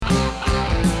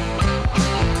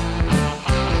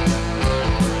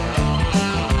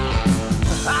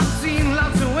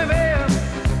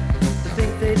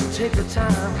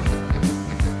time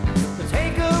to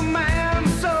take a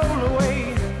man's soul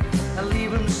away and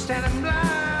leave him standing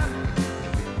blind.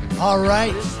 All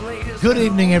right. Good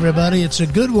evening, everybody. It's a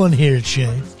good one here at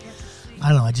Shea. I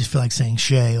don't know. I just feel like saying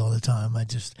Shea all the time.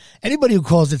 Anybody who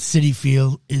calls it Citi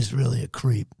Field is really a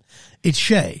creep. It's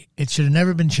Shea. It should have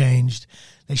never been changed.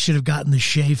 They should have gotten the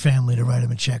Shea family to write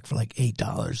him a check for like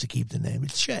 $8 to keep the name.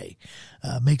 It's Shea.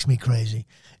 Makes me crazy.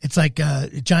 It's like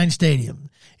Giant Stadium.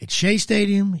 It's Shea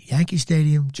Stadium, Yankee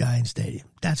Stadium, Giant Stadium.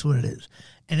 That's what it is.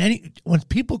 And when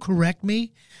people correct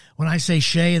me when I say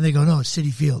Shea and they go, no, it's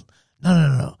Citi Field.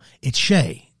 No. It's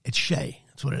Shea. It's Shea.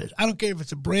 That's what it is. I don't care if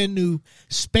it's a brand new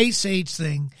space age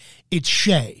thing. It's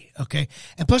Shea, okay?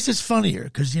 And plus it's funnier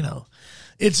because,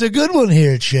 it's a good one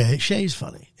here at Shea. Shea's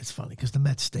funny. It's funny because the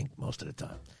Mets stink most of the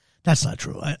time. That's not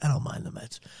true. I don't mind the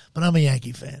Mets, but I'm a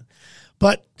Yankee fan.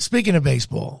 But speaking of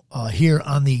baseball, here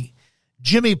on the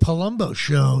Jimmy Palumbo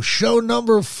show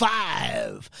number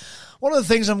 5, one of the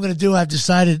things I'm going to do, I've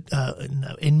decided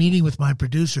in meeting with my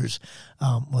producers,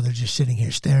 they're just sitting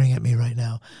here staring at me right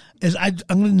now, is I'm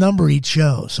going to number each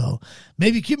show. So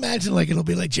maybe can you imagine it'll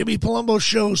be like Jimmy Palumbo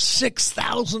show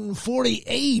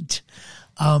 6048.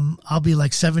 I'll be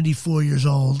like 74 years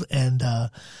old and,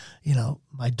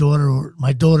 my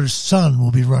daughter's son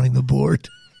will be running the board.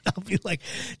 I'll be like,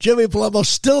 Jimmy Palumbo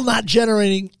still not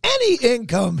generating any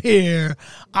income here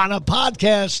on a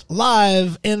podcast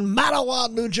live in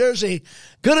Matawan, New Jersey.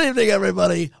 Good evening,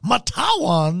 everybody.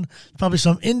 Matawan, probably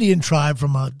some Indian tribe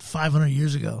from 500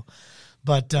 years ago.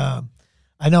 But I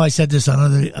know I said this on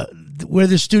other where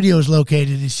the studio is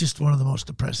located. It's just one of the most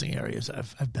depressing areas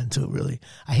I've been to, really.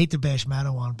 I hate to bash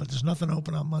Matawan, but there's nothing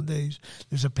open on Mondays.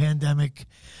 There's a pandemic.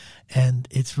 And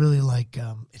it's really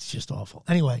it's just awful.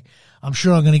 Anyway, I'm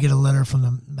sure I'm going to get a letter from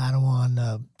the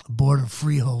Matawan Board of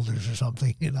Freeholders or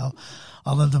something.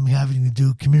 I'll let them having to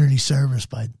do community service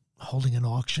by holding an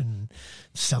auction,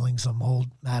 selling some old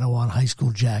Matawan high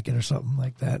school jacket or something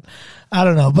like that. I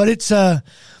don't know. But it's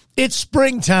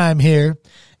springtime here.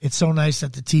 It's so nice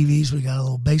at the TVs. We got a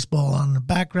little baseball on in the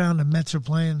background. The Mets are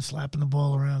playing, slapping the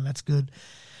ball around. That's good.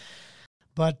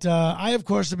 But I, of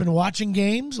course, have been watching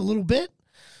games a little bit.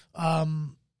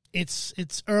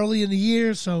 It's early in the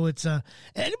year, so it's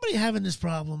anybody having this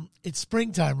problem, it's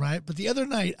springtime, right? But the other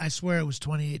night, I swear it was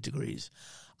 28 degrees.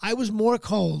 I was more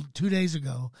cold 2 days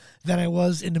ago than I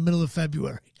was in the middle of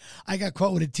February. I got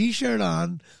caught with a T-shirt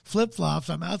on, flip-flops,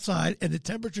 I'm outside, and the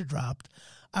temperature dropped.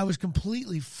 I was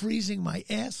completely freezing my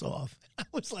ass off. I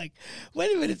was like,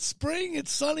 wait a minute, it's spring,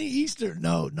 it's sunny, Easter.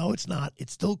 No, it's not.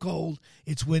 It's still cold.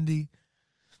 It's windy.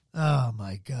 Oh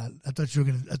my God! I thought you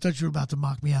were about to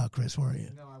mock me out, Chris, weren't you?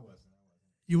 No, I wasn't.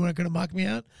 You weren't going to mock me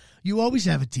out? You always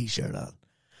have a T-shirt on.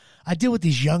 I deal with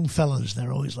these young fellas.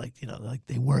 They're always like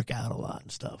they work out a lot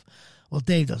and stuff. Well,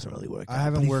 Dave doesn't really work out. I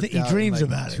haven't worked out. He dreams in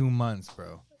about 2 months,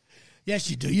 bro. Yes,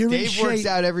 you do. Dave works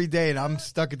out every day, and I'm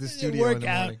stuck at the studio in the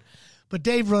morning. But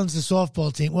Dave runs the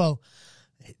softball team. Well,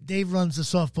 Dave runs the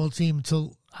softball team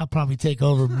until I'll probably take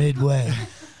over midway.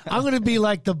 I'm going to be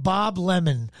like the Bob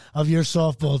Lemon of your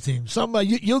softball team.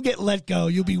 Somebody, you'll get let go.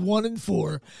 You'll be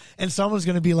 1-4, and someone's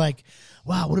going to be like,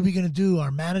 wow, what are we going to do?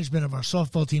 Our management of our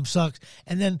softball team sucks.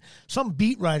 And then some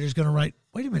beat writer's going to write,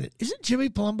 wait a minute, isn't Jimmy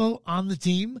Palumbo on the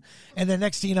team? And then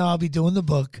next thing you know, I'll be doing the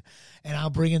book, and I'll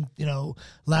bring in,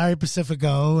 Larry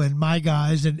Pacifico and my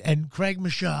guys and Craig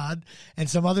Machad and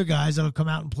some other guys that will come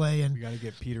out and play. And you got to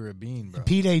get Peter Abeen, bro.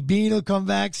 Pete Abeen will come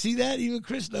back. See that? Even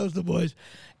Chris knows the boys.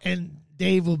 And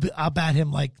Dave I'll bat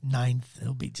him like 9th.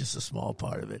 It'll be just a small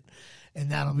part of it.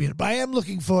 And that'll be it. But I am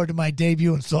looking forward to my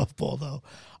debut in softball, though.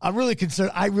 I'm really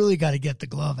concerned. I really got to get the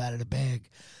glove out of the bag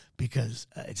because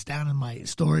it's down in my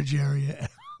storage area.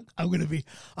 I'm gonna be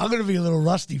a little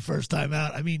rusty first time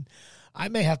out. I mean, I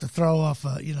may have to throw off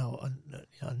a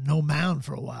no mound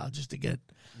for a while just to get.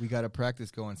 We got a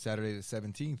practice going Saturday the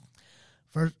 17th.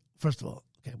 First of all,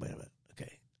 okay, wait a minute.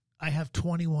 Okay, I have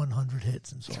 2,100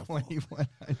 hits in softball.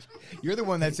 2,100. You're the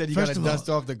one that said you got to dust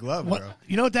off the glove, bro.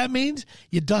 You know what that means?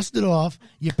 You dust it off,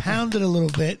 you pound it a little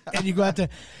bit, and you go out to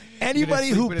anybody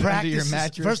who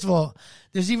practices. First of all,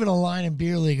 there's even a line in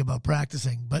beer league about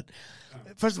practicing. But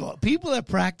first of all, people that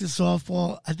practice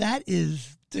softball, that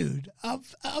is. Dude, I'm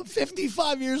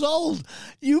 55 years old.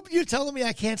 You're telling me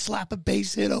I can't slap a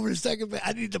base hit over the second base?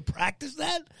 I need to practice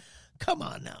that? Come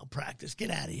on now, practice.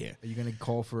 Get out of here. Are you going to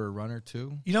call for a runner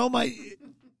too?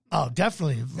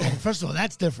 Definitely. First of all,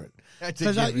 that's different.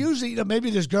 Because usually,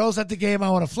 maybe there's girls at the game I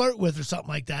want to flirt with or something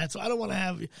like that. So I don't want to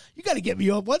have. You got to get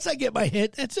me up. Once I get my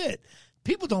hit, that's it.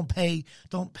 People don't pay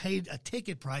a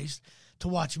ticket price to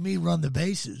watch me run the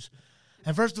bases.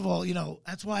 And first of all,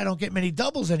 that's why I don't get many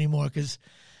doubles anymore because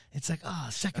It's like,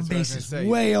 second base is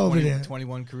way over there.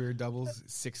 21 career doubles,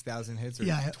 6,000 hits, or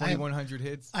Yeah, 2,100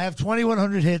 hits. I have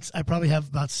 2,100 hits. I probably have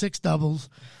about 6 doubles,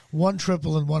 1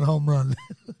 triple, and 1 home run.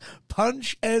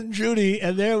 Punch and Judy,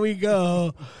 and there we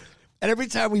go. And every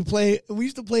time we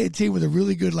used to play a team with a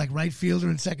really good like right fielder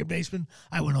and second baseman.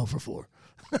 I went 0 for 4.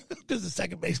 Because the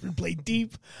second baseman played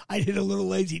deep. I'd hit a little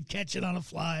lazy. He'd catch it on a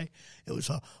fly. It was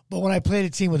hard. But when I played a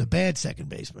team with a bad second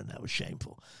baseman, that was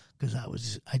shameful. Because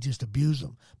I just abused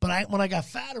them. But when I got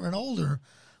fatter and older,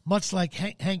 much like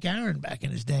Hank Aaron back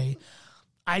in his day,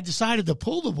 I decided to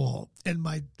pull the ball, and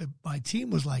my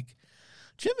team was like,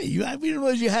 "Jimmy, we didn't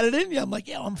realize you had it in you." I'm like,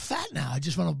 "Yeah, I'm fat now. I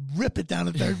just want to rip it down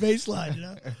the third baseline." You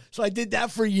know. So I did that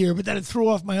for a year, but then it threw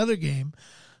off my other game.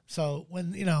 So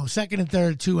when second and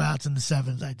third, 2 outs in the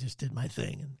 7th, I just did my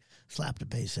thing and slapped a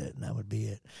base hit, and that would be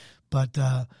it. But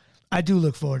I do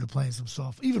look forward to playing some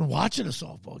softball, even watching a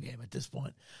softball game at this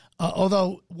point.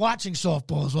 Although watching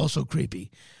softball is also creepy.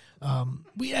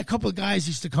 We had a couple of guys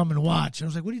used to come and watch. And I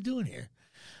was like, "What are you doing here?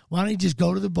 Why don't you just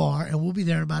go to the bar and we'll be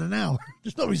there in about an hour?"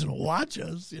 There's no reason to watch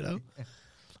us,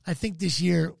 I think this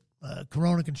year,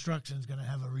 Corona Construction is going to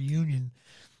have a reunion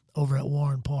over at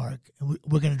Warren Park. And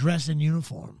we're going to dress in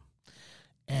uniform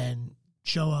and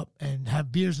show up and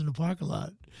have beers in the parking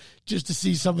lot just to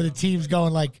see some of the teams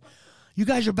going like, "You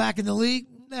guys are back in the league?"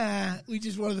 Nah, we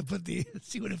just wanted to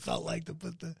see what it felt like to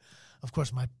put the. Of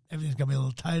course, everything's gonna be a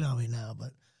little tight on me now,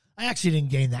 but I actually didn't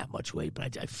gain that much weight. But I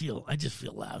just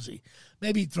feel lousy.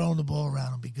 Maybe throwing the ball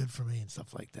around will be good for me and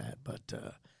stuff like that. But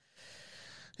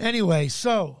anyway,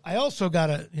 so I also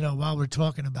got while we're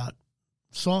talking about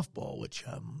softball, which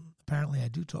apparently I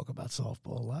do talk about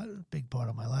softball a lot, a big part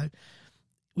of my life.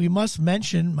 We must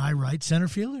mention my right center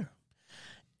fielder.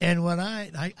 And when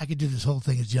I could do this whole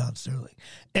thing as John Sterling.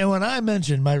 And when I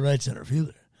mention my right center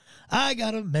fielder, I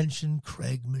got to mention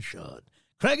Craig Michaud.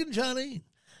 Craig and Johnny,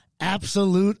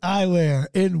 Absolute Eyewear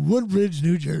in Woodbridge,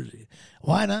 New Jersey.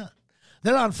 Why not?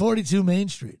 They're on 42 Main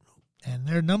Street, and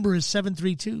their number is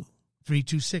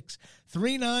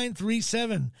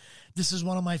 732-326-3937. This is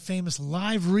one of my famous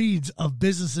live reads of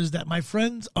businesses that my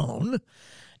friends own,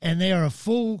 and they are a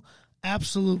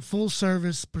absolute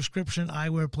full-service prescription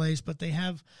eyewear place, but they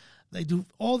do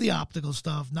all the optical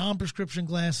stuff, non-prescription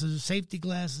glasses, safety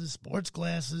glasses, sports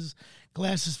glasses,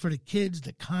 glasses for the kids,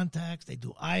 the contacts. They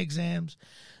do eye exams.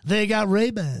 They got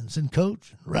Ray-Bans and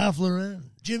Coach, Ralph Lauren,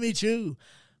 Jimmy Choo.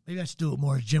 Maybe I should do it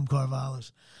more as Jim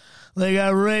Carvalho's. They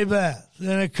got Ray-Bans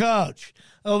and a Coach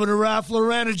over to Ralph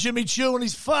Lauren and Jimmy Choo when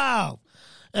he's fouled.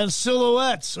 And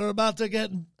silhouettes are about to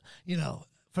get,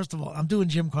 First of all, I'm doing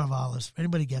Jim Carvalho's. If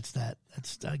anybody gets that,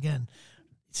 that's, again,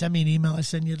 send me an email. I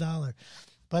send you $1.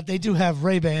 But they do have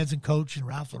Ray-Bans and Coach and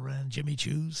Ralph Lauren, Jimmy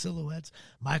Choo, silhouettes,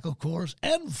 Michael Kors,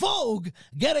 and Vogue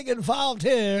getting involved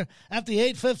here at the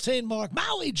 8:15 mark.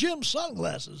 Maui Jim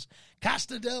sunglasses,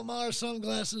 Costa Del Mar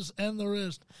sunglasses, and the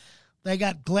rest. They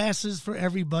got glasses for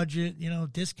every budget,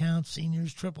 discounts,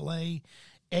 seniors, AAA,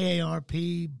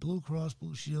 AARP, Blue Cross,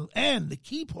 Blue Shield. And the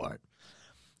key part,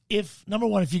 number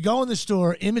one, if you go in the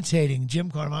store imitating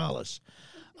Jim Carvalho's,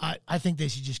 I think they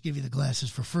should just give you the glasses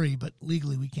for free, but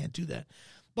legally we can't do that.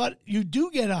 But you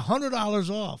do get $100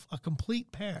 off a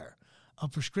complete pair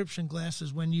of prescription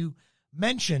glasses when you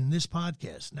mention this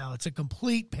podcast. Now, it's a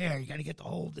complete pair. You got to get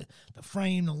the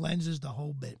frame, the lenses, the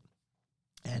whole bit.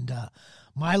 And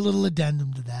my little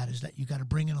addendum to that is that you got to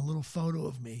bring in a little photo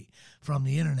of me from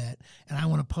the internet, and I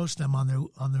want to post them on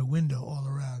their window all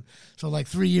around. So like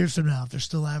 3 years from now, if they're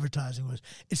still advertising with,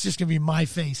 it's just gonna be my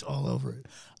face all over it.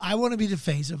 I want to be the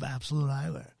face of Absolute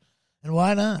Eyewear, and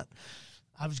why not?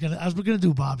 I was gonna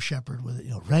do Bob Shepard with it.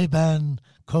 Ray-Ban,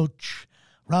 Coach,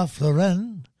 Ralph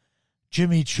Lauren,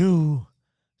 Jimmy Choo,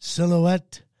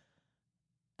 Silhouette,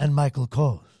 and Michael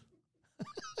Kors.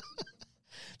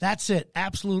 That's it.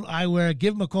 Absolute Eyewear.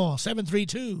 Give them a call.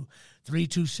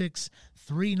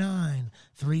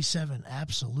 732-326-3937.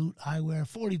 Absolute Eyewear,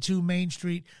 42 Main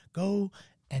Street. Go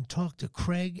and talk to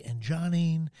Craig and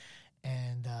Johnine,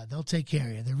 and they'll take care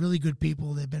of you. They're really good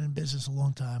people. They've been in business a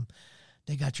long time.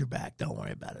 They got your back. Don't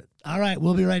worry about it. All right,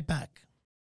 we'll be right back.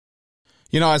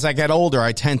 As I get older,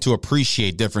 I tend to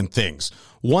appreciate different things.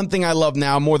 One thing I love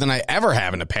now more than I ever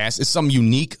have in the past is some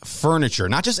unique furniture.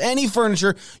 Not just any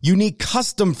furniture, unique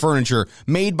custom furniture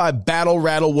made by Battle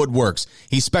Rattle Woodworks.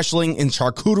 He's specializing in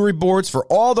charcuterie boards for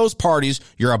all those parties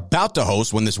you're about to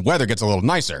host when this weather gets a little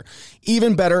nicer.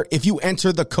 Even better, if you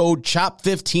enter the code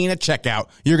CHOP15 at checkout,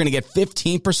 you're going to get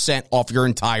 15% off your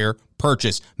entire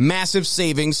purchase. Massive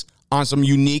savings on some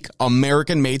unique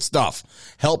American-made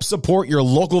stuff. Help support your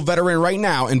local veteran right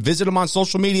now and visit them on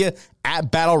social media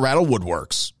at Battle Rattle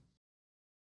Woodworks.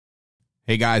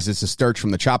 Hey guys, this is Sturch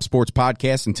from the Chop Sports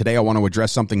Podcast, and today I want to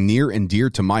address something near and dear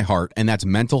to my heart, and that's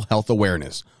mental health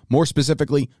awareness. More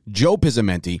specifically, Joe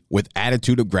Pizzamenti with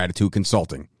Attitude of Gratitude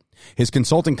Consulting. His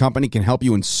consulting company can help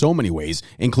you in so many ways,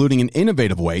 including an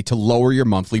innovative way to lower your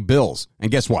monthly bills. And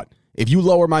guess what? If you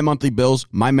lower my monthly bills,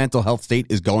 my mental health state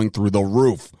is going through the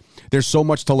roof. There's so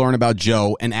much to learn about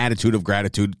Joe and Attitude of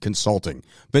Gratitude Consulting.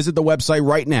 Visit the website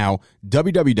right now,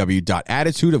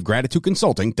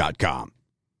 www.attitudeofgratitudeconsulting.com.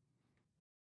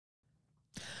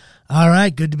 All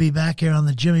right, good to be back here on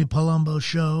the Jimmy Palumbo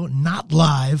Show, not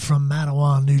live from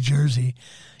Matawan, New Jersey.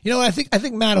 You know, I think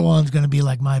Matawan's going to be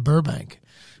like my Burbank.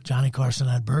 Johnny Carson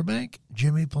had Burbank,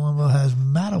 Jimmy Palumbo has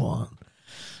Matawan.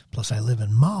 Plus, I live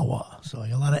in Mahwah, so I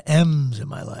got a lot of M's in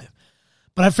my life.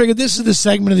 But I figured this is the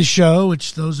segment of the show,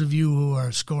 which those of you who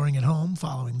are scoring at home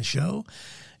following the show,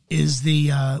 is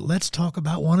the let's talk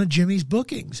about one of Jimmy's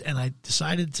bookings. And I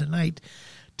decided tonight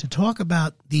to talk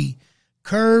about the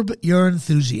Curb Your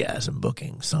Enthusiasm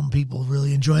booking. Some people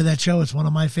really enjoy that show. It's one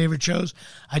of my favorite shows.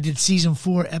 I did season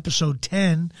 4, episode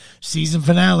 10, season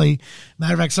finale.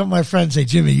 Matter of fact, some of my friends say,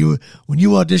 Jimmy, when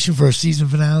you audition for a season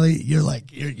finale,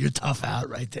 you're tough out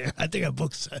right there. I think I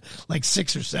booked like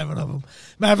 6 or 7 of them.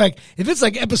 Matter of fact, if it's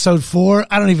like episode 4,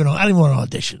 I don't even want to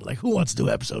audition. Like, who wants to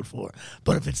do episode 4?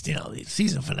 But if it's, the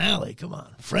season finale, come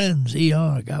on. Friends,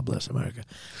 ER, God bless America.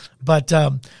 But,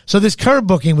 so this Curb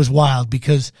booking was wild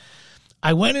because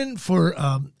I went in for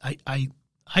I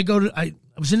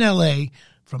was in LA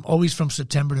from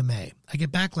September to May. I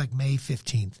get back like May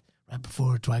 15th, right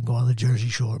before I go on the Jersey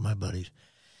Shore with my buddies.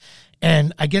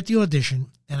 And I get the audition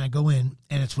and I go in,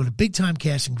 and it's with a big time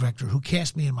casting director who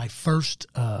cast me in my first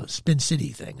Spin City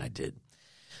thing I did.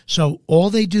 So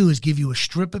all they do is give you a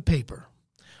strip of paper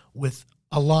with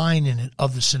a line in it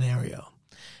of the scenario.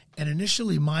 And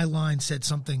initially my line said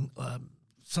something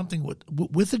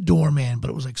with a doorman, but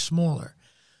it was like smaller.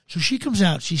 So she comes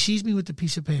out, she sees me with the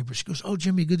piece of paper. She goes, "Oh,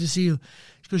 Jimmy, good to see you."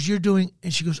 She goes, "You're doing,"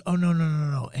 and she goes, "Oh,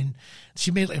 no. And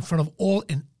she made it in front of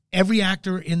and every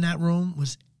actor in that room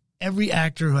every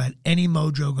actor who had any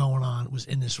mojo going on was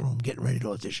in this room getting ready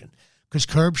to audition. Because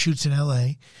Curb shoots in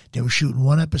L.A. They were shooting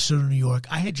one episode in New York.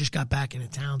 I had just got back into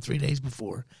town 3 days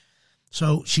before.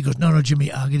 So she goes, no,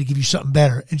 Jimmy, I'm going to give you something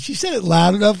better. And she said it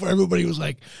loud enough where everybody was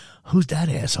like, who's that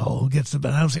asshole who gets the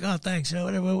better? I was like, oh, thanks.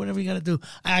 Whatever you got to do.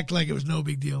 I act like it was no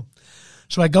big deal.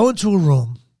 So I go into a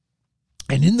room,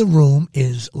 and in the room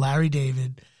is Larry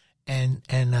David and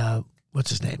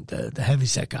what's his name? The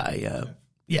heavyset guy.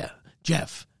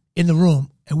 Jeff, in the room.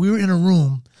 And we were in a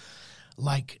room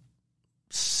like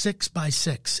 6 by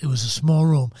 6. It was a small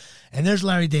room. And there's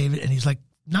Larry David, and he's like,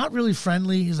 not really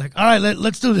friendly. He's like, all right,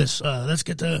 let's do this. We're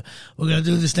going to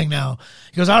do this thing now.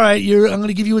 He goes, all right, I'm going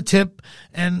to give you a tip,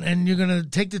 and you're going to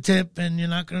take the tip, and you're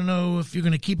not going to know if you're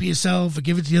going to keep it yourself or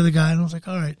give it to the other guy. And I was like,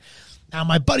 all right. Now,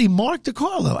 my buddy Mark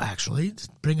DiCarlo, actually, to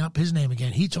bring up his name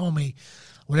again, he told me,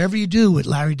 whatever you do with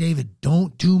Larry David,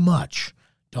 don't do much.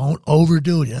 Don't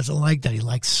overdo it. He doesn't like that. He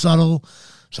likes subtle.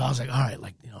 So I was like, all right,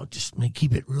 just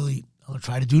keep it really, I'll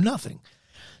try to do nothing.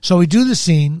 So we do the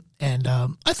scene, and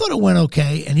I thought it went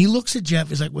okay. And he looks at Jeff.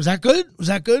 He's like, was that good? Was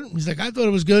that good? He's like, I thought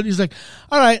it was good. He's like,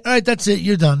 all right, that's it.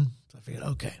 You're done. So I figured,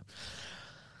 okay.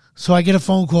 So I get a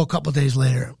phone call a couple of days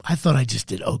later. I thought I just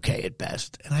did okay at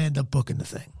best, and I end up booking the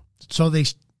thing.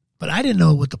 But I didn't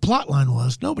know what the plot line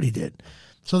was. Nobody did.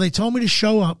 So they told me to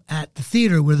show up at the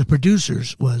theater where the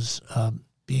producers was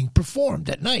being performed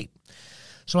at night.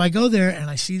 So I go there, and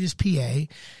I see this PA,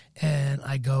 and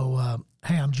I go,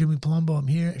 hey, I'm Jimmy Palumbo. I'm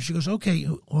here. And she goes, okay.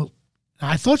 Well,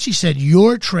 I thought she said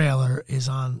your trailer is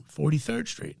on 43rd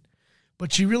Street.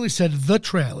 But she really said the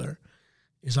trailer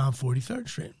is on 43rd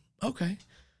Street. Okay.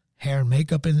 Hair and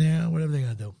makeup in there, whatever they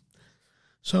got to do.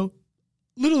 So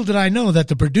little did I know that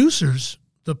the producers,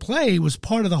 the play was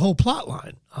part of the whole plot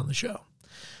line on the show.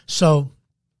 So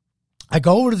I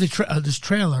go over to this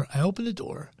trailer. I open the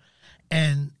door.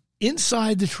 And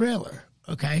inside the trailer,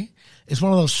 okay, is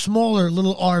one of those smaller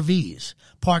little RVs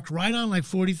parked right on like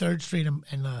 43rd Street and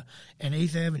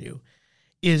 8th Avenue.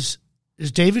 Is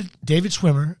David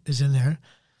Schwimmer is in there.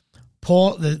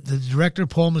 Paul, the director,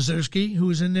 Paul Mazursky, who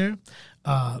was in there.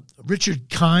 Richard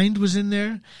Kind was in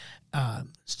there.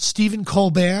 Stephen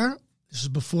Colbert. This is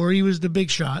before he was the big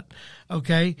shot.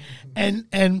 Okay.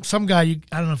 And some guy,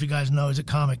 I don't know if you guys know, is a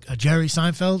comic, Jerry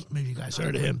Seinfeld. Maybe you guys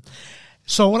heard of him.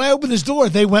 So when I opened this door,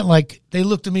 they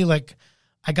looked at me like,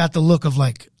 I got the look of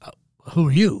like, who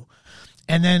are you?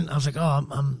 And then I was like, oh,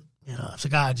 I'm I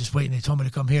was like, just waiting. They told me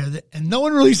to come here. And no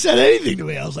one really said anything to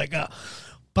me. I was like, oh.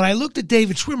 But I looked at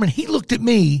David Schwimmer, and he looked at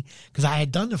me because I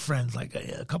had done the Friends like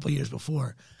a couple of years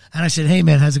before. And I said, hey,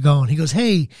 man, how's it going? He goes,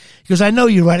 hey. He goes, I know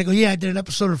you, right? I go, yeah, I did an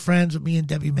episode of Friends with me and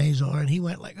Debbie Mazar. And he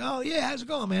went like, oh, yeah, how's it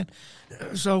going, man?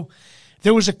 So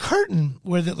there was a curtain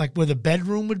where the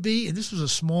bedroom would be, and this was a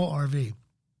small RV.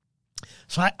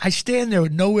 So I stand there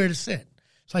with nowhere to sit.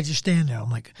 So I just stand there. I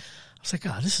was like,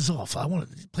 oh, this is awful. I want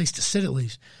a place to sit at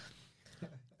least.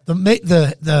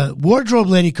 The wardrobe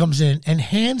lady comes in and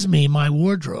hands me my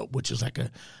wardrobe, which is like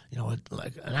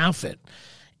like an outfit,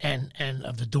 and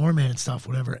of the doorman and stuff,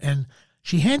 whatever. And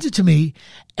she hands it to me,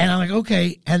 and I'm like,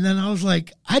 okay. And then I was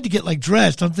like, I had to get like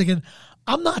dressed. I'm thinking,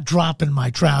 I'm not dropping my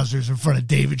trousers in front of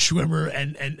David Schwimmer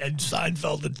and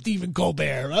Seinfeld and Stephen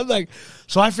Colbert. I'm like,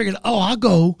 so I figured, I'll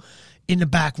go in the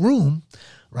back room,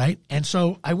 right? And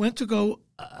so I went to go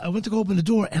open the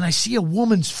door, and I see a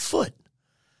woman's foot.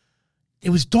 It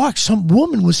was dark. Some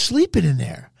woman was sleeping in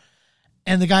there.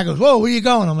 And the guy goes, whoa, where you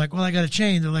going? I'm like, well, I got to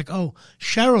change. They're like, oh,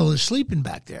 Cheryl is sleeping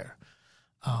back there.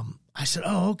 I said,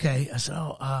 oh, okay. I said,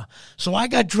 so I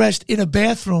got dressed in a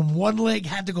bathroom. One leg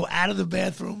had to go out of the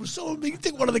bathroom. So you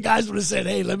think one of the guys would have said,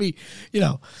 hey, let me,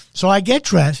 So I get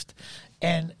dressed,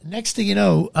 and next thing you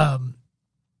know,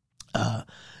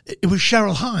 it was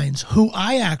Cheryl Hines, who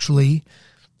I actually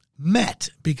met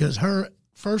because her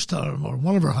first husband, or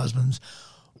one of her husbands,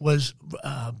 was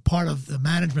part of the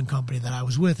management company that I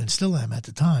was with and still am at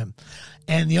the time.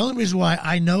 And the only reason why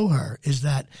I know her is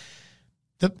that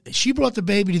she brought the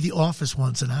baby to the office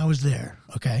once, and I was there,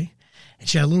 okay? And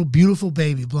she had a little beautiful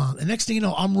baby, blonde. And next thing you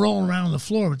know, I'm rolling around on the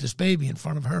floor with this baby in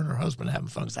front of her and her husband having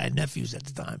fun because I had nephews at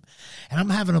the time. And I'm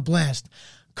having a blast.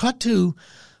 Cut to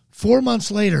 4 months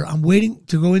later, I'm waiting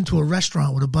to go into a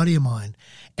restaurant with a buddy of mine,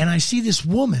 and I see this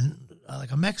woman,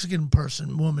 like a Mexican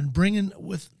woman, bringing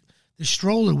with the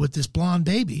stroller with this blonde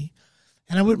baby.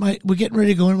 And we're getting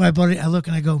ready to go in with my buddy. I look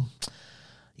and I go,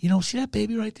 see that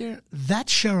baby right there?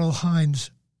 That's Cheryl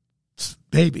Hines'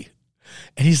 baby.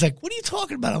 And he's like, what are you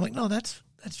talking about? I'm like, no, that's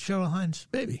Cheryl Hines'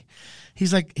 baby.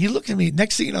 He's like, he looked at me.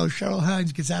 Next thing you know, Cheryl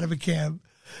Hines gets out of a cab,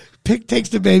 takes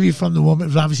the baby from the woman. It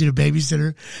was obviously the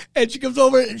babysitter. And she comes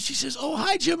over and she says, oh,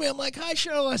 hi, Jimmy. I'm like, hi,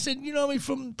 Cheryl. I said, you know me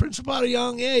from Principal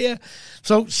Young? Yeah.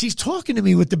 So she's talking to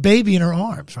me with the baby in her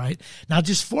arms, right? Now,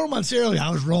 just 4 months earlier,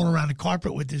 I was rolling around the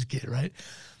carpet with this kid, right?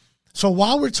 So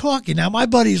while we're talking, now my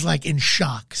buddy's like in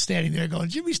shock, standing there going,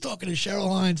 Jimmy's talking to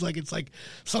Cheryl Hines like it's like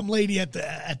some lady at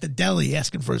the deli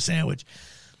asking for a sandwich.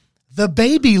 The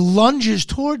baby lunges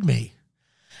toward me,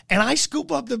 and I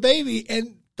scoop up the baby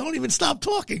and don't even stop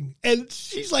talking. And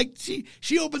she's like,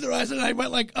 she opened her eyes, and I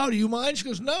went like, oh, do you mind? She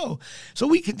goes, no. So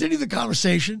we continue the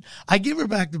conversation. I give her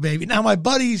back the baby. Now my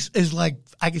buddy's is like,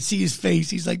 I could see his face.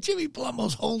 He's like, Jimmy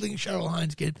Palumbo's holding Cheryl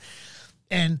Hines' kid.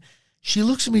 And she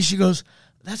looks at me, she goes,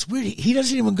 that's weird. He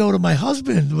doesn't even go to my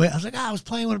husband. I was like, I was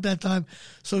playing with him that time.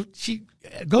 So she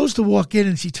goes to walk in,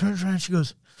 and she turns around and she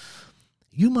goes,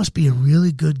 you must be a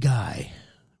really good guy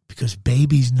because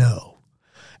babies know.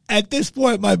 At this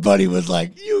point, my buddy was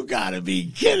like, you got to be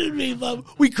kidding me, Mom.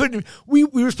 We couldn't. We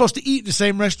were supposed to eat in the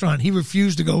same restaurant. He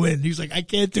refused to go in. He was like, I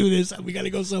can't do this. We got to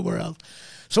go somewhere else.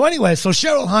 So anyway, so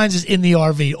Cheryl Hines is in the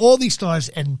RV. All these stars,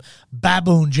 and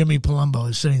baboon Jimmy Palumbo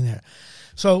is sitting there.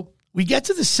 So we get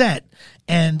to the set,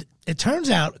 and it turns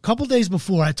out a couple days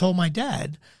before, I told my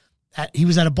dad he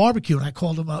was at a barbecue, and I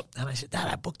called him up, and I said, Dad,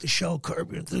 I booked the show,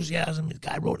 Curb Your Enthusiasm. The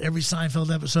guy wrote every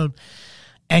Seinfeld episode.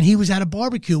 And he was at a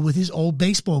barbecue with his old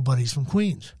baseball buddies from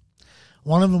Queens.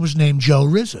 One of them was named Joe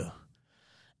Rizzo.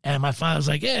 And my father was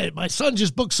like, yeah, my son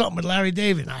just booked something with Larry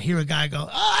David. And I hear a guy go,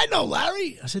 I know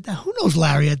Larry. I said, who knows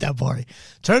Larry at that party?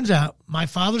 Turns out my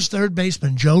father's third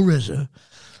baseman, Joe Rizzo,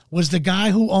 was the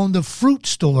guy who owned the fruit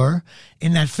store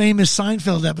in that famous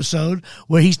Seinfeld episode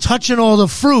where he's touching all the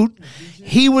fruit.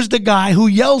 He was the guy who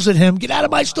yells at him, get out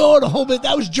of my store, the whole bit.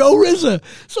 That was Joe Rizzo.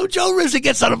 So Joe Rizzo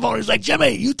gets on the phone. He's like,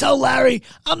 Jimmy, you tell Larry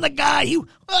I'm the guy.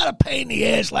 What a pain in the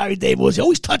ass Larry David was. He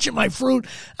always touching my fruit.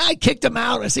 I kicked him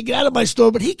out. I said, get out of my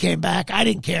store. But he came back. I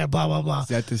didn't care, blah, blah, blah. Is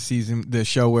that the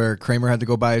show where Kramer had to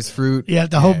go buy his fruit? Yeah,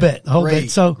 the whole bit.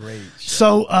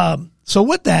 So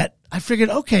with that, I figured,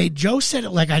 okay, Joe said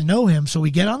it like I know him. So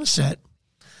we get on the set,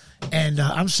 and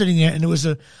I'm sitting there, and I was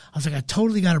like, I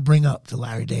totally got to bring up to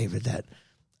Larry David that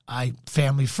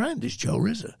family friend is Joe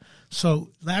Rizzo.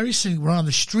 So Larry's sitting, we're on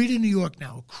the street in New York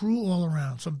now, a crew all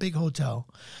around, some big hotel.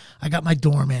 I got my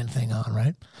doorman thing on,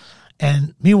 right?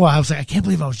 And meanwhile, I was like, I can't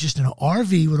believe I was just in an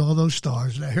RV with all those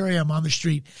stars. And here I am on the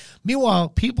street. Meanwhile,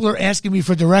 people are asking me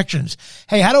for directions.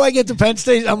 Hey, how do I get to Penn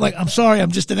State? I'm like, I'm sorry, I'm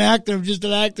just an actor.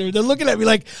 They're looking at me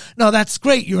like, no, that's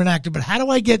great, you're an actor. But how do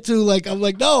I get to, I'm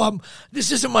like, no,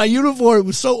 this isn't my uniform. It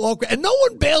was so awkward. And no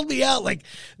one bailed me out. Like,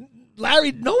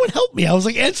 Larry, no one helped me. I was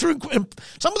like answering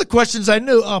some of the questions I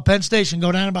knew. Oh, Penn Station,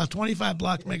 go down about 25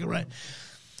 blocks, make it right.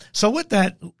 So with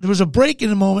that, there was a break in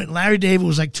the moment. And Larry David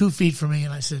was like 2 feet from me.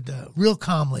 And I said, real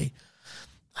calmly,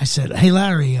 I said, hey,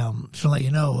 Larry, just to let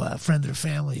you know, a friend of the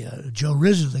family, Joe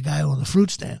Rizzo, the guy on the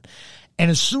fruit stand.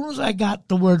 And as soon as I got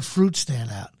the word fruit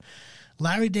stand out,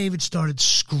 Larry David started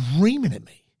screaming at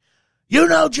me. You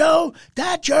know, Joe,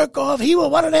 that jerk off,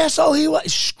 what an asshole he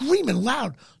was. Screaming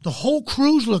loud. The whole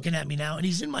crew's looking at me now, and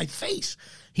he's in my face.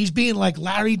 He's being like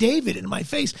Larry David in my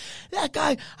face. That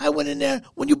guy, I went in there,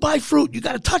 when you buy fruit, you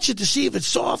got to touch it to see if it's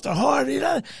soft or hard. You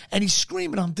know? And he's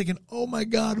screaming. I'm thinking, oh, my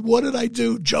God, what did I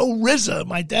do? Joe Rizzo,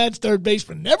 my dad's third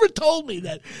baseman, never told me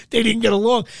that they didn't get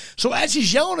along. So as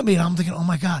he's yelling at me, I'm thinking, oh,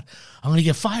 my God, I'm going to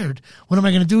get fired. What am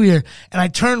I going to do here? And I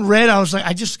turned red. I was like,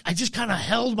 I just kind of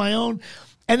held my own.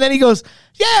 And then he goes,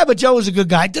 yeah, but Joe was a good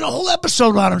guy. I did a whole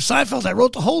episode on him. Seinfeld, I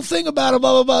wrote the whole thing about him,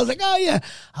 blah, blah, blah. I was like, oh, yeah.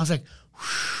 I was like,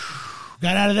 whew,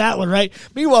 got out of that one, right?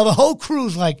 Meanwhile, the whole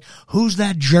crew's like, who's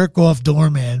that jerk-off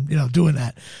doorman, doing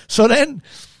that? So then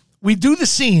we do the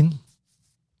scene,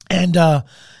 and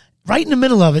right in the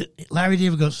middle of it, Larry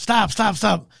David goes, stop.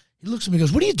 He looks at me and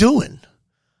goes, what are you doing?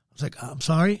 I was like, I'm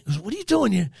sorry. He goes, what are you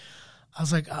doing? I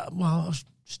was like, well, I was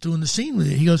just doing the scene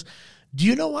with you. He goes, do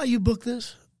you know why you booked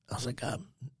this? I was like,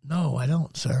 no, I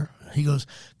don't, sir. He goes,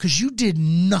 because you did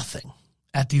nothing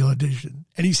at the audition.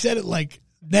 And he said it like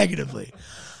negatively.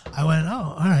 I went,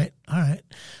 oh, all right.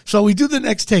 So we do the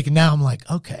next take, and now I'm like,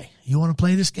 okay, you want to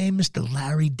play this game, Mr.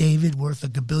 Larry David, worth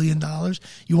 $1 billion?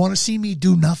 You want to see me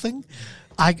do nothing?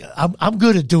 I'm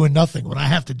good at doing nothing when I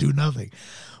have to do nothing.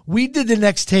 We did the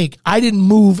next take. I didn't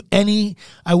move any.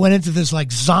 I went into this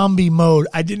like zombie mode.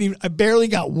 I barely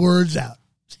got words out.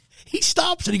 He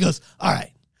stops and he goes, all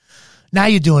right. Now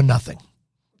you're doing nothing.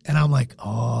 And I'm like,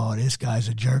 oh, this guy's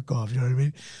a jerk off. You know what I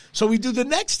mean? So we do the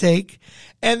next take,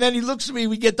 and then he looks at me.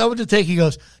 We get done with the take. He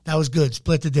goes, that was good.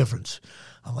 Split the difference.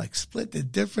 I'm like, split the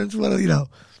difference? What,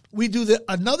 we do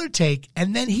another take,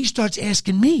 and then he starts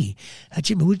asking me,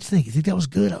 Jimmy, what do you think? You think that was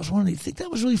good? I was wondering, you think that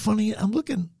was really funny? I'm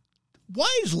looking,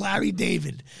 why is Larry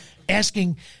David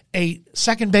asking a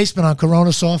second baseman on Corona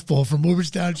softball from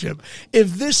Woodbridge Township if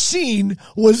this scene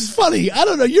was funny? I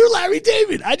don't know. You're Larry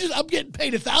David. I'm getting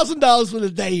paid $1,000 for the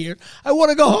day here. I want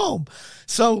to go home.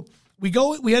 So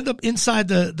we end up inside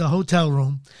the hotel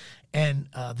room, and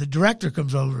the director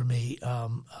comes over to me,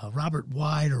 Robert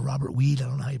Weide or Robert Weed, I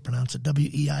don't know how you pronounce it,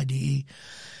 Weide.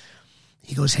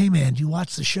 He goes, hey man, do you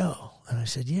watch the show? And I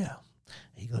said, yeah.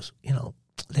 He goes,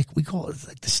 like we call it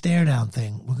like the stare down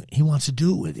thing. He wants to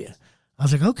do it with you. I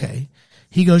was like, okay.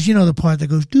 He goes, the part that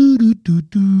goes doo doo doo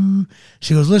doo.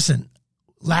 She goes, listen,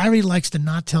 Larry likes to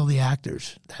not tell the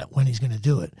actors that when he's going to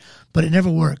do it, but it never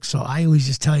works. So I always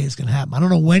just tell you it's going to happen. I don't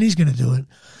know when he's going to do it,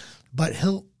 but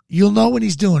you'll know when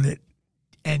he's doing it,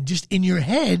 and just in your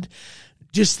head,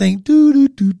 just think doo doo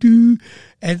doo doo.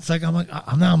 And it's like I'm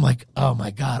like, oh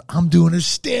my God, I'm doing a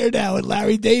stare down with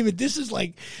Larry David. This is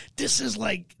like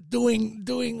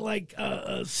doing like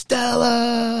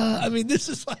Stella. I mean, this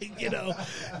is like,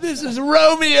 this is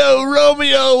Romeo,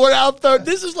 we're out there.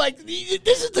 This is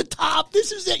the top.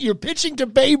 This is it. You're pitching to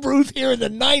Babe Ruth here in the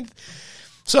 9th.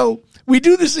 So we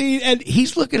do the scene, and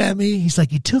he's looking at me. He's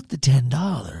like, you took the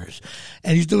 $10.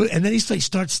 And he's doing, and then he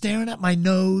starts staring at my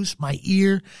nose, my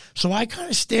ear. So I kind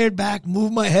of stared back,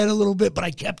 moved my head a little bit, but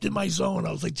I kept in my zone.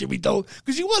 I was like, Jimmy, don't,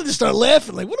 because you wanted to start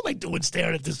laughing. Like, what am I doing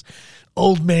staring at this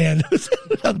old man,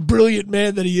 a brilliant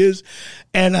man that he is?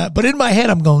 And, but in my head,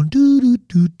 I'm going, doo, doo,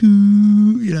 doo,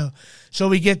 doo, So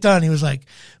we get done. He was like,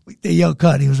 they yell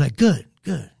cut. He was like, good,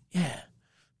 yeah,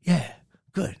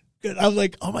 good. I was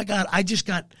like, oh my God, I just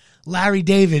got Larry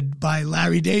David by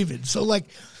Larry David. So like,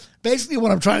 basically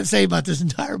what I'm trying to say about this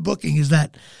entire booking is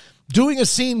that doing a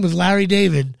scene with Larry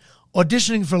David,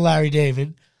 auditioning for Larry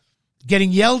David,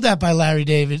 getting yelled at by Larry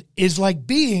David is like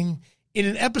being in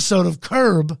an episode of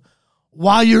Curb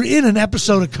while you're in an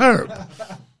episode of Curb.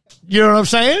 You know what I'm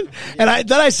saying? And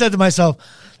then I said to myself,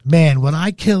 man, would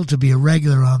I kill to be a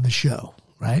regular on the show,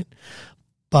 right?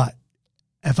 But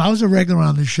if I was a regular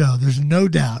on the show, there's no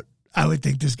doubt I would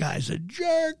think this guy's a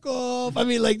jerk off. I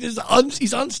mean, like, he's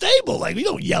unstable. Like, we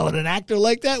don't yell at an actor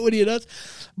like that when he does.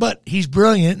 But he's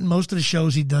brilliant, and most of the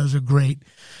shows he does are great.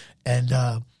 And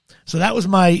so that was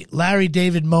my Larry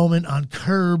David moment on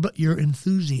Curb Your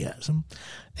Enthusiasm.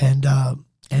 And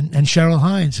Cheryl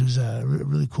Hines, who's a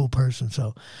really cool person.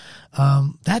 So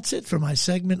that's it for my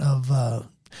segment of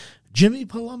Jimmy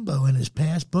Palumbo in his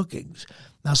past bookings.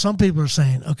 Now, some people are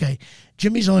saying, okay,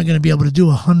 Jimmy's only going to be able to do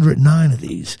 109 of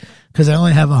these because I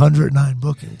only have 109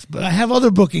 bookings. But I have other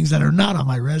bookings that are not on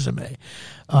my resume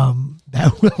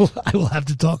that I will have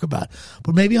to talk about.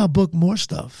 But maybe I'll book more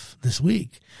stuff this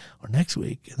week or next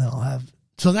week, and I'll have.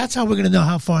 So that's how we're going to know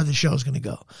how far the show is going to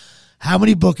go. How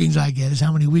many bookings I get is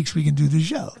how many weeks we can do the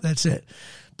show. That's it.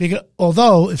 Because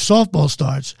although if softball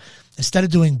starts, instead of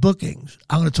doing bookings,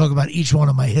 I'm going to talk about each one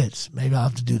of my hits. Maybe I'll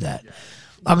have to do that.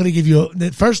 I'm going to give you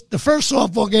the first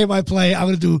softball game I play.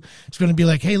 It's going to be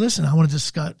like, hey, listen, I want to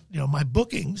discuss, my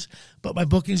bookings, but my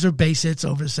bookings are base hits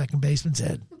over the second baseman's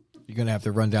head. You're going to have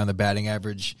to run down the batting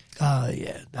average.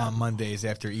 Yeah. On Mondays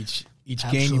after each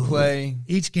Absolutely. game you play.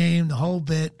 Each game, the whole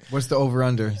bit. What's the over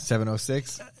under?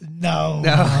 706? No,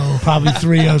 probably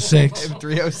 306.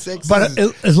 306. But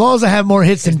as long as I have more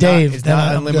hits than Dave, it's not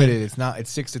I'm unlimited. good. It's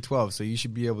 6 to 12, so you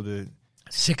should be able to.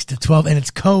 6 to 12, and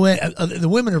it's co-ed. The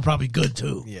women are probably good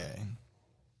too. Yeah.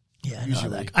 Yeah,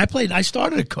 usually. I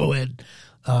started a co-ed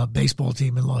baseball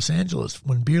team in Los Angeles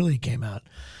when Beer League came out.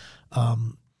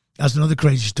 That's another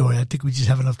crazy story. I think we just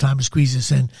have enough time to squeeze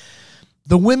this in.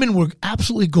 The women were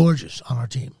absolutely gorgeous on our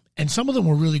team, and some of them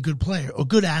were really good players, or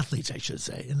good athletes, I should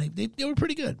say, and they were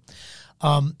pretty good.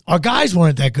 Our guys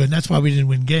weren't that good, and that's why we didn't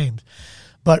win games.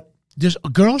 But this a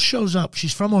girl shows up.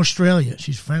 She's from Australia.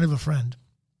 She's a friend of a friend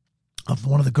of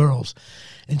one of the girls.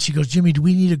 And she goes, Jimmy, do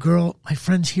we need a girl? My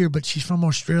friend's here, but she's from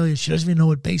Australia. She doesn't even know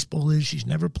what baseball is. She's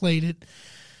never played it.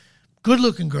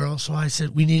 Good-looking girl. So I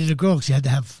said, we needed a girl because you had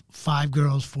to have 5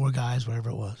 girls, 4 guys,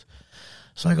 whatever it was.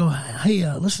 So I go, hey,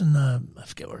 listen, I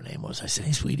forget what her name was. I said,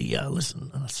 hey, sweetie, listen.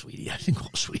 Not sweetie. I didn't call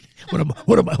her sweetie. What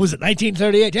am I? Was it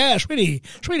 1938? Yeah,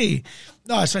 sweetie.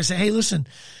 No, so I say, hey, listen.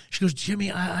 She goes,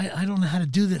 Jimmy, I don't know how to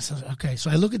do this. I was, okay.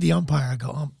 So I look at the umpire. I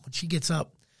go, when she gets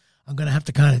up, I'm going to have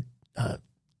to kind of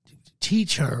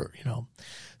teach her,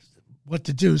 what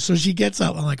to do. So she gets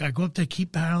up. I'm like, I go up there,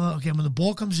 keep parallel. Okay, when the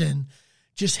ball comes in,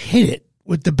 just hit it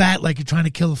with the bat like you're trying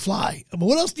to kill a fly. I mean,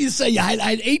 what else do you say? I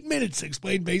had 8 minutes to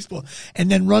explain baseball,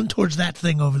 and then run towards that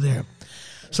thing over there.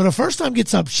 So the first time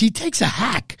gets up, she takes a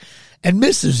hack and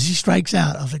misses. She strikes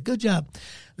out. I was like, good job.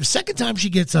 The second time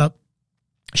she gets up,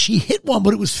 she hit one,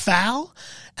 but it was foul.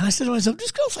 And I said to myself,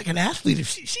 this girl's like an athlete. If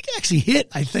she can actually hit,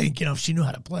 I think, if she knew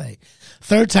how to play.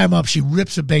 Third time up, she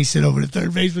rips a base hit over the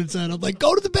third baseman's side. I'm like,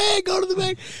 go to the bag.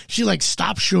 She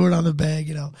stopped short on the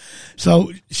bag,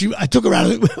 So I took her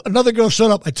out of it. Another girl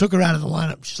showed up. I took her out of the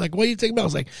lineup. She's like, what are you thinking about? I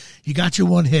was like, you got your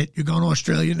one hit. You're going to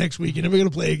Australia next week. You're never going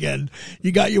to play again.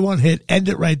 You got your one hit. End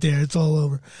it right there. It's all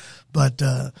over. But,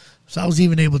 so I was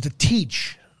even able to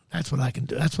teach. That's what I can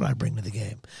do. That's what I bring to the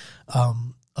game.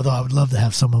 Although I would love to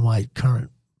have some of my current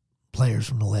players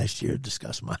from the last year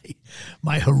discuss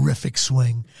my horrific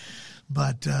swing.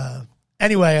 But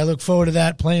anyway, I look forward to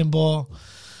that, playing ball,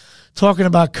 talking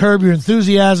about Curb Your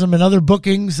Enthusiasm and other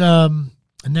bookings. And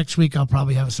next week I'll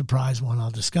probably have a surprise one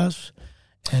I'll discuss.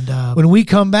 And when we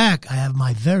come back, I have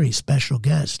my very special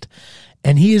guest.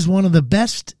 And he is one of the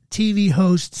best TV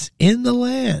hosts in the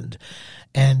land.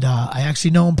 And I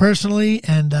actually know him personally,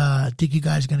 and I think you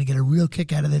guys are going to get a real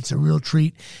kick out of it. It's a real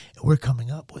treat. And we're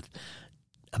coming up with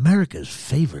America's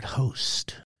favorite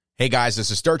host. Hey guys,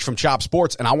 this is Sturch from Chop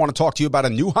Sports, and I want to talk to you about a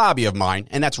new hobby of mine,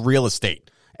 and that's real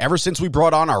estate. Ever since we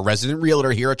brought on our resident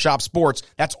realtor here at Chop Sports,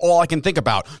 that's all I can think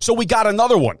about. So we got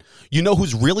another one. You know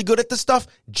who's really good at this stuff?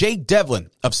 Jay Devlin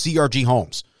of CRG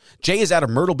Homes. Jay is out of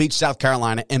Myrtle Beach, South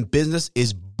Carolina, and business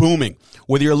is booming.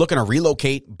 Whether you're looking to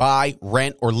relocate, buy,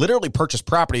 rent, or literally purchase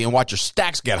property and watch your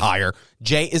stacks get higher,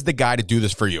 Jay is the guy to do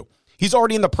this for you. He's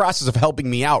already in the process of helping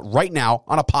me out right now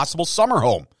on a possible summer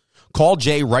home. Call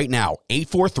Jay right now,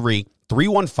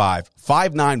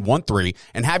 843-315-5913,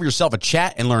 and have yourself a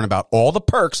chat and learn about all the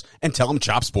perks, and tell him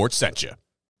Chop Sports sent you.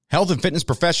 Health and Fitness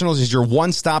Professionals is your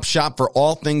one-stop shop for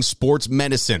all things sports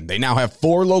medicine. They now have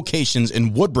 4 locations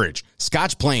in Woodbridge,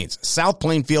 Scotch Plains, South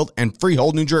Plainfield, and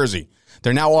Freehold, New Jersey.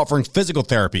 They're now offering physical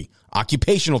therapy,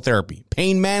 occupational therapy,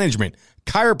 pain management,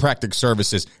 chiropractic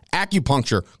services,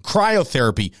 acupuncture,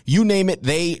 cryotherapy, you name it,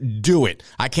 they do it.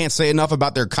 I can't say enough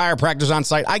about their chiropractors on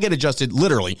site. I get adjusted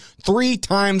literally 3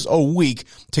 times a week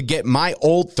to get my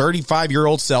old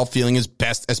 35-year-old self feeling as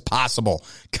best as possible.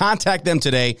 Contact them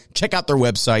today. Check out their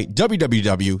website,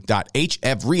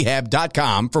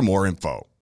 www.hfrehab.com, for more info.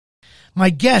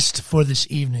 My guest for this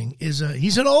evening is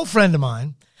he's an old friend of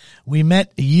mine. We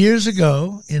met years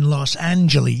ago in Los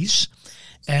Angeles,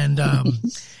 and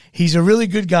he's a really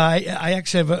good guy. I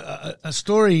actually have a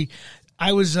story.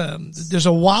 I was there's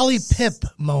a Wally Pipp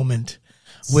moment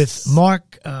with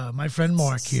Mark, my friend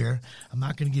Mark here. I'm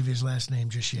not going to give you his last name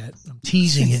just yet. I'm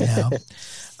teasing it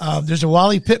now. There's a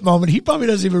Wally Pitt moment. He probably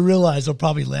doesn't even realize. He'll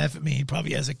probably laugh at me. He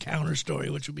probably has a counter story,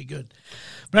 which would be good.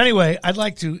 But anyway, I'd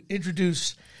like to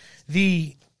introduce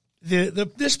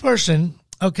this person.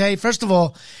 Okay, first of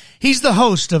all, he's the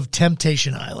host of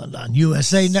Temptation Island on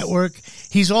USA Network.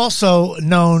 He's also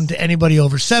known to anybody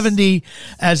over 70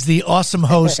 as the awesome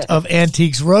host of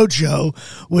Antiques Roadshow,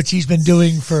 which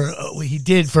he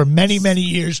did for many, many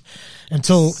years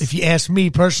until, if you ask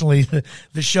me personally,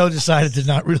 the show decided to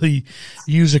not really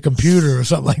use a computer or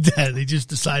something like that. They just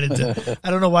decided to,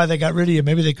 I don't know why they got rid of you.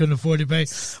 Maybe they couldn't afford to pay.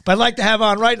 But I'd like to have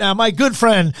on right now my good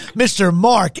friend, Mr.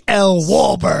 Mark L.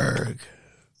 Wahlberg.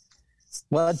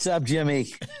 What's up, Jimmy?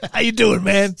 How you doing,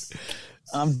 man?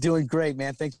 I'm doing great,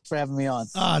 man. Thanks for having me on.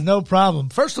 No problem.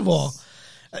 First of all,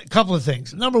 a couple of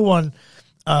things. Number one,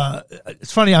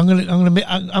 it's funny. I'm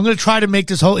gonna try to make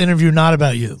this whole interview not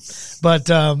about you, but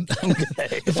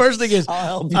the first thing is,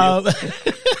 I'll help you.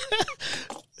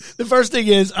 the first thing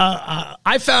is,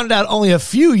 I found out only a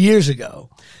few years ago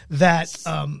that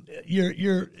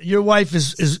your wife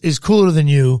is cooler than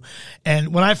you,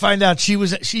 and when I find out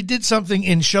she did something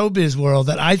in showbiz world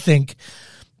that I think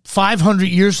 500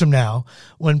 years from now,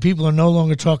 when people are no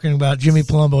longer talking about Jimmy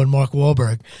Palumbo and Mark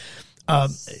Wahlberg,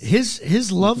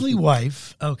 his lovely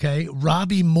wife, okay,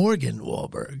 Robbie Morgan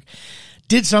Wahlberg,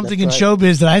 did something in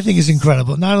showbiz that I think is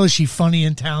incredible. Not only is she funny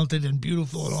and talented and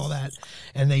beautiful and all that,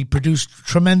 and they produced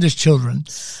tremendous children.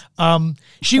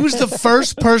 She was the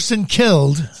first person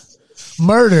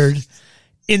murdered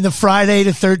in the Friday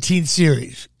the 13th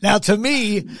series. Now, to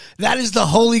me, that is the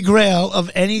holy grail of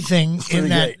anything in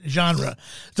that genre.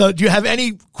 So do you have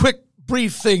any quick,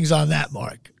 brief things on that,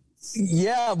 Mark?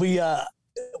 Yeah, we,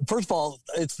 first of all,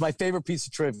 it's my favorite piece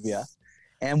of trivia.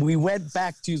 And we went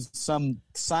back to some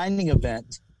signing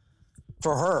event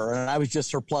for her, and I was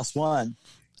just her plus one.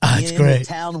 That's great. The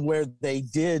town where they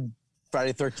did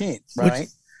Friday the 13th, right?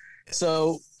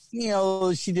 So,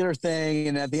 she did her thing,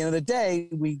 and at the end of the day,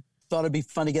 we thought it'd be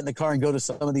fun to get in the car and go to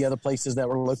some of the other places that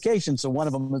were locations. So one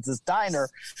of them was this diner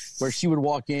where she would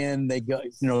walk in, they go,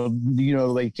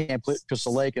 they can't put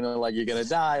Crystal Lake, and they're like, you're going to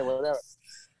die, or whatever.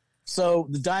 So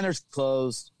the diner's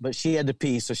closed, but she had to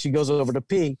pee, so she goes over to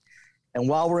pee. And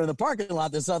while we're in the parking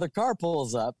lot, this other car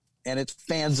pulls up, and it's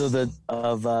fans of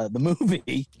the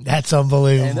movie. That's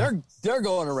unbelievable. And they're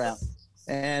going around,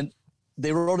 and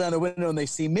they roll down the window and they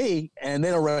see me, and they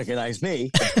don't recognize me,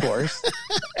 of course.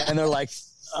 And they're like,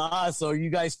 so are you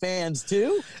guys fans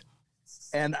too?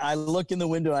 And I look in the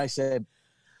window and I said,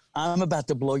 I'm about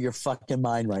to blow your fucking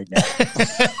mind right now.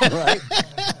 Right?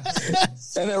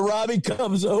 And then Robbie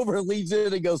comes over and leads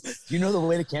in and goes, do you know the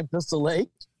way to Camp Crystal Lake?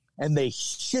 And they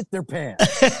shit their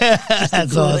pants.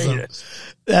 That's awesome.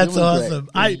 That's awesome.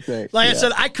 I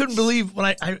said, I couldn't believe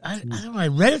when I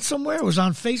read it somewhere. It was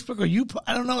on Facebook or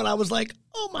I don't know. And I was like,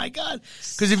 oh my God.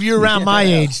 Because if you're around my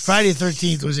age, Friday the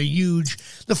 13th was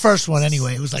the first one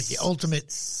anyway. It was like the ultimate.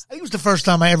 I think it was the first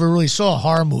time I ever really saw a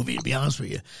horror movie, to be honest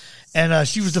with you. And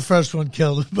she was the first one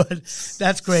killed. But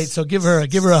that's great. So give her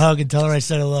a hug and tell her I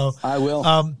said hello. I will.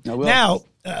 Now,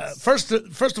 first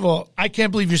of all, I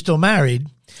can't believe you're still married.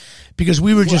 Because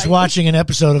we were just watching an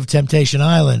episode of Temptation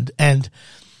Island, and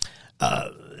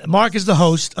Mark is the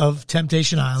host of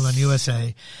Temptation Island on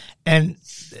USA, and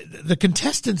the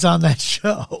contestants on that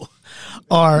show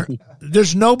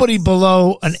there's nobody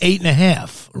below an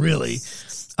 8.5, really.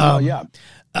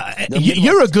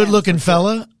 You're a good-looking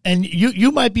fella, and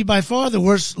you might be by far the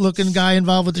worst-looking guy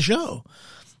involved with the show.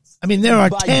 I mean, there are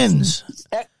tens.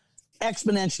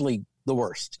 Exponentially the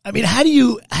worst. I mean, how do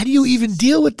you even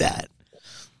deal with that?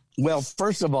 Well,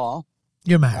 first of all,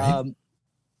 you're married.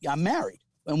 I'm married.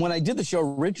 And when I did the show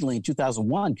originally in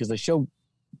 2001, because the show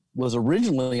was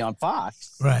originally on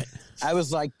Fox, right? I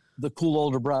was like the cool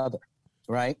older brother,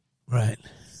 right? Right.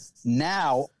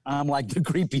 Now I'm like the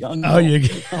creepy young. Oh, you're.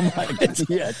 I'm like,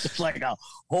 just like a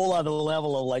whole other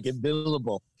level of like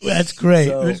invisible. That's great.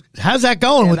 So, how's that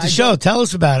going with the show? Tell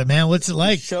us about it, man. What's it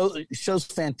like? Show's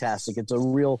fantastic. It's a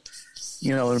real,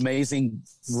 an amazing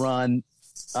run.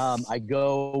 I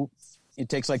go, it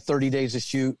takes like 30 days to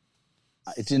shoot.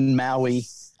 It's in Maui.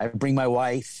 I bring my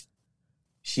wife.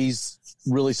 She's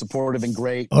really supportive and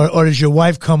great. Or does your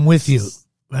wife come with you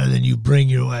rather than you bring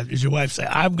your wife? Does your wife say,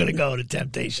 I'm going to go to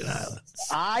Temptation Island?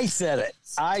 I said it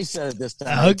this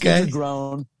time. Okay. The kids are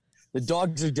grown. The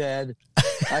dogs are dead.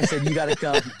 I said, you got to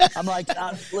come. I'm like,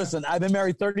 listen, I've been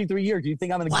married 33 years. Do you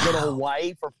think I'm going to go to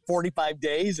Hawaii for 45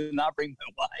 days and not bring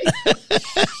my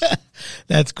wife?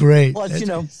 That's great. Plus,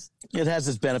 it has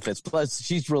its benefits. Plus,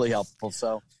 she's really helpful.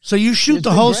 So you shoot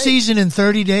the whole season in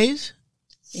 30 days?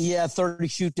 Yeah, 30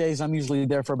 shoot days. I'm usually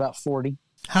there for about 40.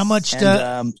 How much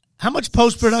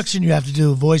post production you have to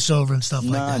do, voiceover and stuff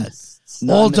like that?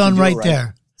 None All if you done do it right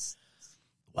there.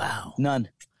 Wow. None.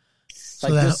 So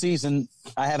Like this season,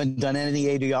 I haven't done any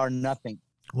ADR, nothing.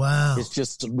 Wow. It's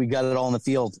just we got it all in the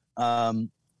field.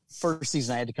 First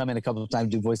season, I had to come in a couple of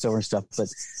times to do voiceover and stuff, but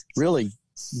really,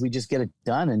 we just get it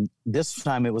done. And this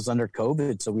time it was under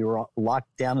COVID, so we were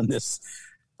locked down in this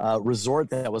resort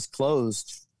that was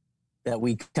closed. That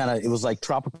we it was like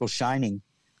tropical Shining,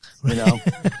 you know,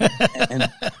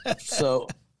 and so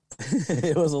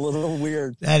it was a little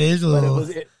weird. That is a little.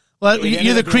 Well,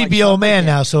 you're the creepy old man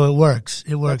now, so it works.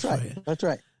 It works for you. That's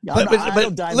right. But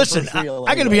listen,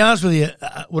 I got to be honest with you.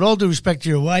 With all due respect to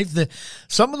your wife,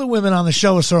 some of the women on the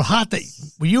show are so hot that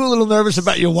were you a little nervous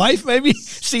about your wife maybe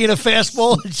seeing a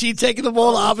fastball and she taking the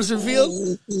ball to opposite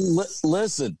field?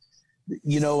 Listen,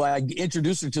 you know, I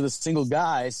introduced her to the single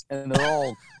guys, and they're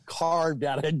all carved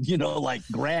out of, you know, like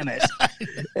granite.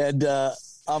 And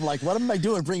I'm like, what am I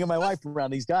doing bringing my wife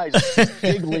around these guys? She's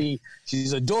giggly.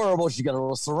 She's adorable. She got a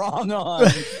little sarong on.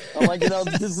 I'm like, you know,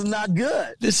 this is not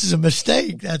good. This is a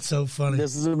mistake. That's so funny.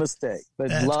 This is a mistake. But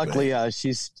That's luckily,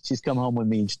 she's come home with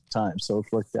me each time, so it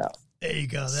worked out. There you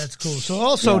go. That's cool. So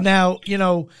also now, you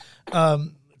know,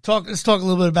 let's talk a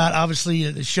little bit about,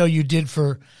 obviously, the show you did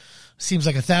for, seems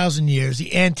like 1,000 years,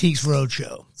 the Antiques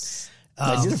Roadshow.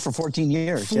 I did it for 14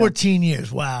 years. 14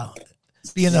 years. Wow.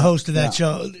 Being the host of that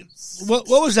show. What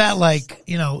was that like,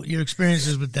 you know, your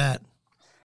experiences with that?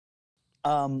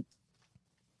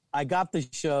 I got the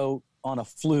show on a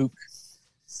fluke.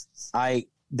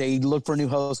 They looked for a new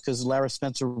host because Lara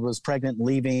Spencer was pregnant and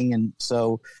leaving, and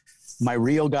so my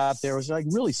reel got there. It was like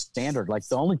really standard, like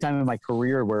the only time in my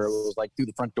career where it was like through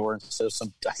the front door instead of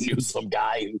some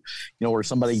guy who, you know, or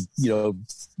somebody, you know,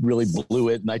 really blew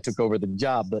it and I took over the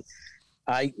job. But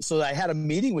I had a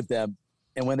meeting with them.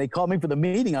 And when they called me for the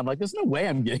meeting, I'm like, there's no way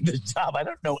I'm getting this job. I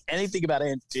don't know anything about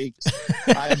antiques.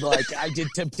 I'm like, I did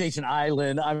Temptation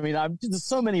Island. I mean, there's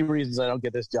so many reasons I don't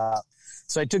get this job.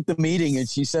 So I took the meeting, and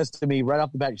she says to me right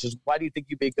off the bat, she says, why do you think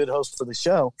you'd be a good host for the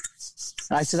show?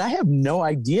 And I said, I have no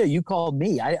idea. You called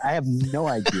me. I have no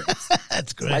idea.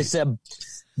 That's great. I said,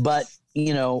 but,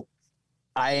 you know,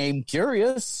 I am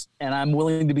curious, and I'm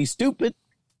willing to be stupid.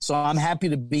 So I'm happy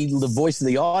to be the voice of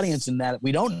the audience in that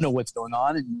we don't know what's going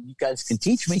on, and you guys can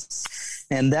teach me.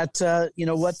 And that's, you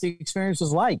know, what the experience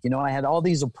was like. You know, I had all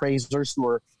these appraisers who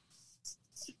were,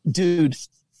 dude,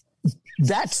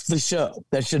 that's the show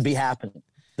that should be happening.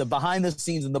 The behind the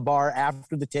scenes in the bar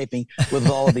after the taping with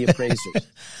all of the appraisers.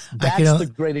 That's the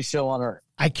greatest show on earth.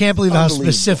 I can't believe how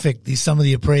specific some of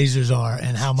the appraisers are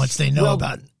and how much they know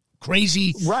about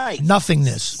crazy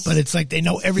nothingness. But it's like they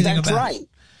know everything about it. That's right.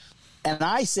 And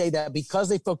I say that because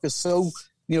they focus so,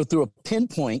 you know, through a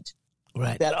pinpoint,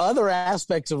 that other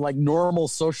aspects of like normal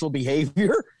social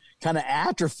behavior kind of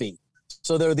atrophy.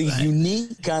 So they're these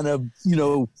unique kind of, you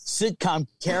know, sitcom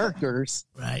characters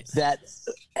that,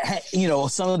 you know,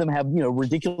 some of them have, you know,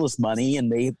 ridiculous money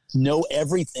and they know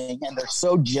everything and they're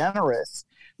so generous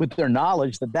with their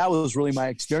knowledge that was really my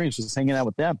experience, was hanging out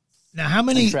with them. Now, how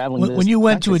many, when you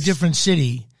went to a different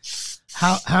city,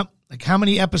 how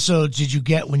many episodes did you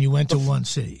get when you went to one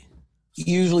city?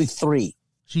 Usually 3.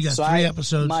 So you got 3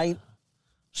 episodes.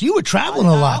 So you were traveling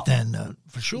a lot then,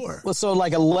 for sure. Well, so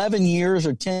like 11 years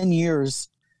or 10 years,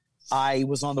 I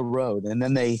was on the road, and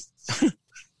then they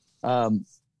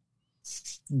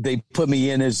put me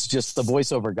in as just the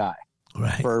voiceover guy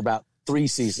for about 3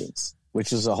 seasons,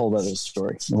 which is a whole other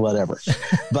story, whatever.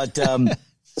 But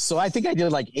so I think I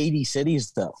did like 80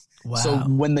 cities though. Wow. So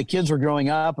when the kids were growing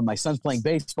up and my son's playing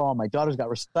baseball and my daughter's got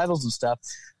recitals and stuff,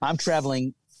 I'm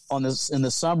traveling in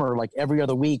the summer, like every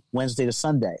other week, Wednesday to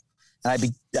Sunday.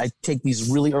 And I take these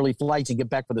really early flights and get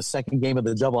back for the second game of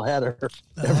the doubleheader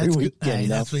every weekend. Hey,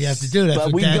 that's what you have to do.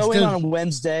 But we go in on a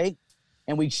Wednesday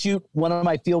and we shoot one of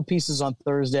my field pieces on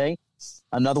Thursday,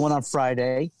 another one on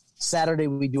Friday. Saturday,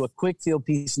 we do a quick field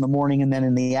piece in the morning, and then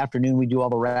in the afternoon, we do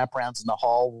all the wraparounds in the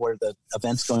hall where the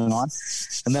event's going on.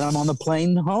 And then I'm on the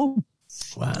plane home.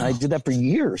 Wow. And I did that for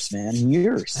years, man,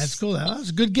 years. That's cool. That was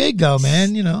a good gig, though,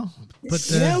 man, you know. But,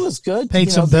 it was good.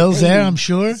 Paid some bills there, I'm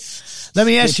sure. Let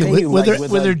me ask you, were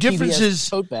there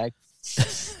differences?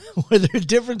 Were there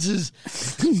differences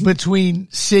between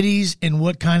cities and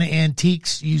what kind of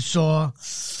antiques you saw?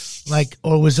 Like,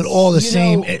 or was it all the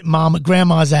same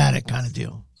grandma's attic kind of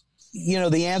deal? You know,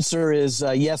 the answer is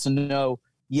yes and no.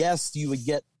 Yes, you would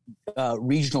get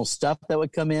regional stuff that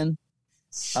would come in.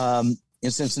 In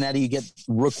Cincinnati, you get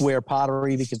Rookware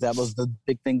pottery because that was the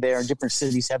big thing there. And different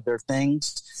cities have their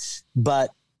things.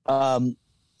 But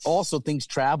also things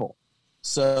travel.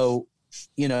 So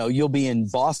you'll be in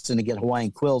Boston and get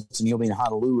Hawaiian quilts, and you'll be in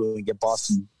Honolulu and get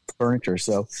Boston furniture.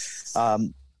 So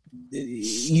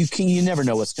you never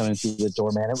know what's coming through the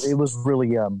door, man. It was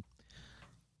really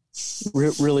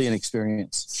really an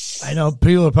experience. I know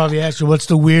people will probably ask you, what's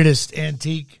the weirdest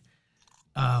antique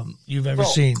you've ever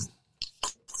seen?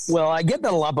 Well, I get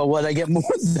that a lot, but what I get more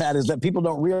than that is that people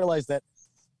don't realize that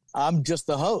I'm just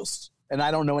the host and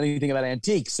I don't know anything about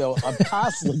antiques. So I'm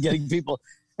constantly getting people.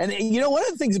 And one of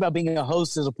the things about being a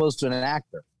host as opposed to an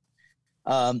actor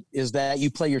is that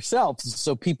you play yourself.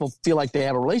 So people feel like they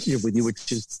have a relationship with you,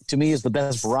 which is, to me, is the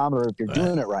best barometer if you're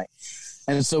doing it right.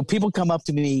 And so people come up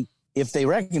to me if they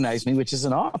recognize me, which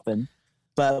isn't often,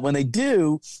 but when they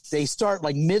do, they start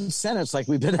like mid-sentence, like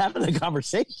we've been having a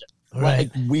conversation. Right.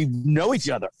 Like we know each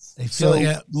other. They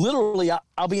feel, literally,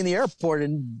 I'll be in the airport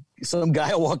and some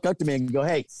guy will walk up to me and go,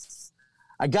 "Hey,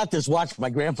 I got this watch my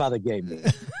grandfather gave me."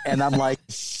 And I'm like,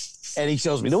 and he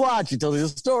shows me the watch. He tells me the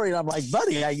story. And I'm like,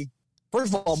 buddy,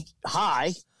 first of all,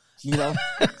 hi,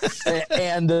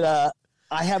 and I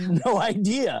have no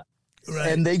idea.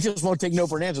 Right. And they just won't take no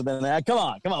for an answer. Then come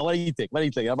on. What do you think?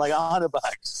 I'm like,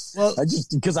 $100. Well,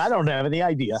 because I don't have any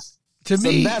idea. To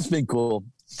me, that's been cool.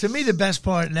 To me, the best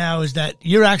part now is that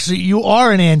you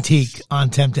are an antique on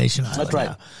Temptation Island. That's right.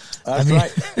 Now. That's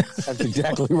right. That's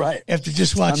exactly right. After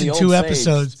just watching 2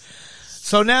 episodes.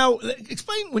 So now,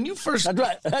 explain when you first. That's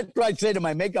right. That's what I say to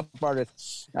my makeup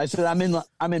artist. I said,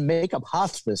 I'm in makeup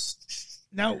hospice.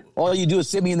 Now, all you do is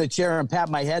sit me in the chair and pat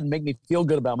my head and make me feel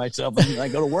good about myself, and I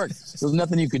go to work. There's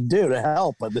nothing you can do to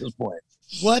help at this point.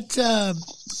 What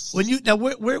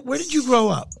where did you grow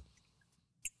up?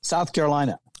 South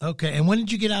Carolina. Okay, and when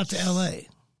did you get out to L.A.?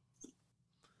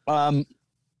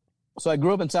 So I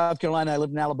grew up in South Carolina. I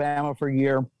lived in Alabama for a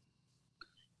year.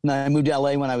 And I moved to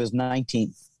L.A. when I was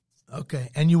 19. Okay,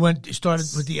 and you started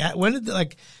with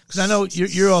because I know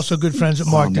you're also good friends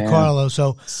with Mark DiCarlo.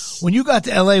 So when you got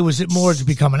to L.A., was it more to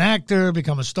become an actor,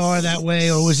 become a star that way,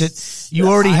 or was it you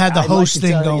already had the host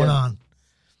thing going on?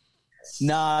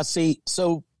 Nah, see,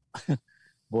 so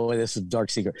boy, this is a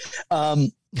dark secret.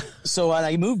 So when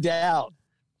I moved out,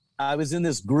 I was in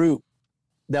this group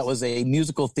that was a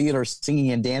musical theater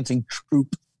singing and dancing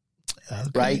troupe,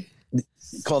 right?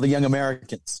 Called the Young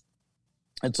Americans.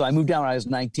 And so I moved down when I was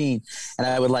 19, and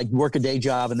I would work a day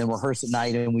job and then rehearse at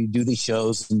night, and we'd do these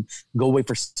shows and go away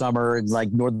for summer in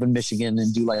northern Michigan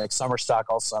and do summer stock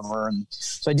all summer. And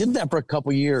so I did that for a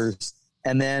couple years,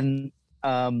 and then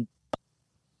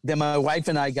my wife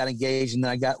and I got engaged, and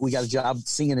then we got a job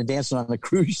singing and dancing on a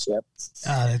cruise ship.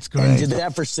 Oh, that's great. And did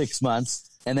that for 6 months.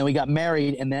 And then we got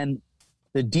married, and then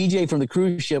the DJ from the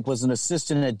cruise ship was an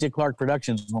assistant at Dick Clark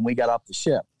Productions when we got off the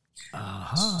ship.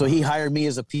 Uh-huh. So he hired me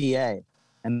as a PA,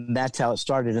 and that's how it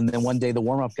started. And then one day the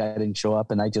warm-up guy didn't show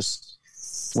up, and I just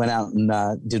went out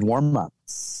and did warm-up.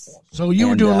 So you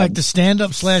were doing the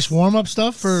stand-up / warm-up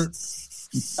stuff for?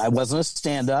 I wasn't a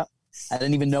stand-up. I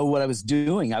didn't even know what I was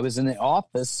doing. I was in the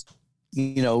office,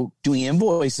 doing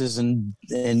invoices and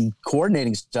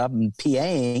coordinating stuff and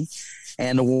PAing.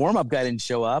 And the warm-up guy didn't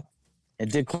show up.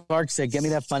 And Dick Clark said, "Get me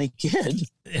that funny kid."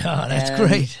 Yeah, that's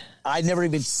great. I'd never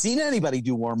even seen anybody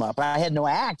do warm-up. I had no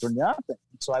act or nothing.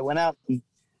 So I went out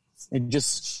and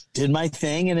just did my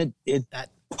thing, and it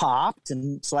popped.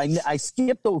 And so I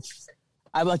skipped those.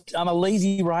 I'm a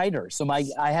lazy writer. So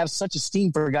I have such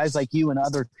esteem for guys like you and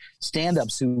other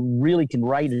stand-ups who really can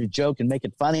write a joke and make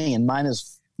it funny. And mine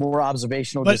is more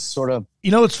observational, just sort of.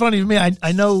 It's funny to me.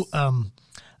 I know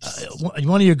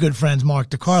one of your good friends, Mark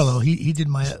DiCarlo, he did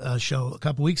my show a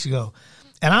couple weeks ago.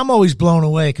 And I'm always blown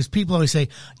away because people always say,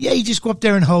 "Yeah, you just go up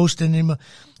there and host." And I'm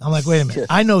like, wait a minute.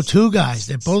 I know 2 guys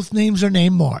that both names are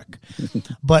named Mark.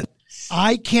 But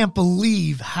I can't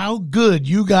believe how good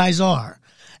you guys are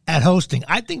at hosting.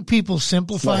 I think people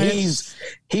simplify it.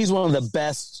 He's one of the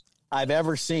best I've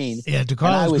ever seen. Yeah, DiCarlo's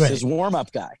I was great. His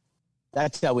warm-up guy.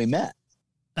 That's how we met.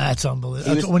 That's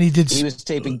unbelievable. He He was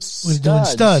taping doing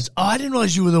studs. Oh, I didn't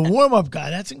realize you were the warm-up guy.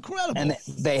 That's incredible. And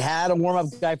they had a warm-up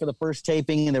guy for the first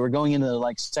taping, and they were going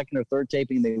into second or third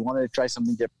taping. They wanted to try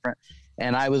something different.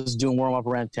 And I was doing warm-up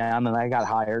around town, and I got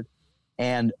hired.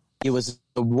 And it was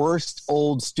the worst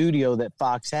old studio that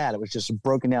Fox had. It was just a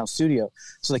broken-down studio.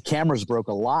 So the cameras broke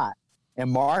a lot. And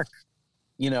Mark,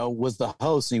 was the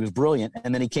host, and he was brilliant.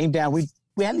 And then he came down. We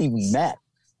hadn't even met.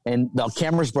 And the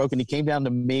camera's broken. He came down to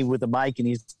me with a mic, and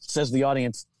he says to the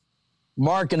audience,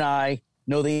 "Mark and I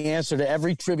know the answer to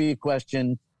every trivia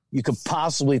question you could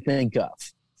possibly think of.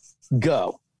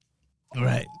 Go."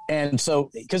 Right. And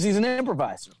so, because he's an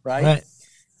improviser, right? Right.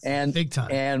 And big time.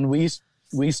 And we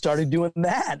started doing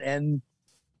that, and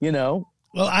well,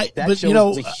 that show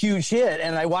was a huge hit.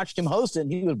 And I watched him host it,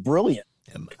 and he was brilliant.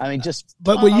 I mean, just.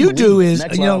 But what you do is,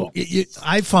 Next you know, level.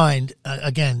 I find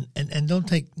again, and don't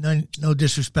take no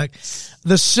disrespect,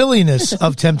 the silliness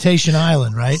of Temptation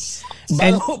Island, right?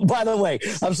 By the way,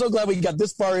 I'm so glad we got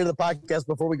this far into the podcast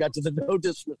before we got to the no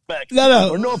disrespect. No.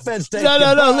 Or no offense taken.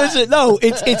 No. Listen, no.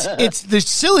 It's the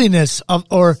silliness of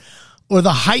or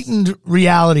the heightened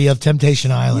reality of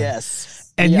Temptation Island.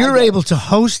 Yes, and you're able to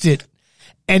host it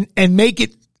and make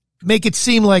it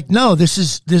seem like, no, this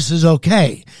is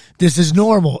okay. This is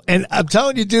normal. And I'm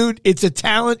telling you, dude, it's a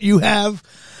talent you have.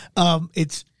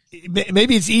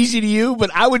 Maybe it's easy to you, but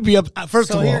I would be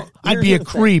first of all, I'd be a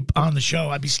creep on the show.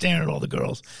 I'd be staring at all the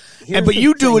girls. But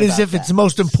you do it as if it's the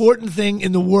most important thing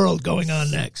in the world going on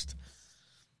next.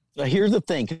 So here's the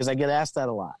thing, because I get asked that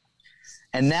a lot.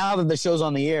 And now that the show's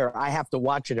on the air, I have to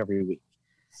watch it every week.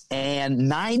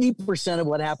 And 90% of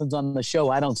what happens on the show,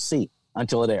 I don't see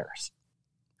until it airs.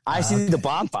 I see the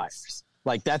bonfires.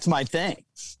 Like, that's my thing.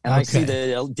 And I see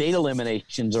the date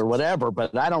eliminations or whatever,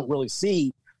 but I don't really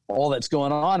see all that's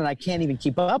going on, and I can't even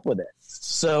keep up with it.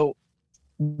 So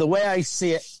the way I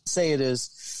say it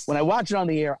is, when I watch it on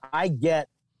the air, I get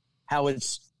how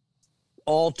it's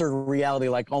altered reality,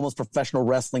 like almost professional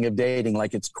wrestling of dating.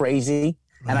 Like, it's crazy,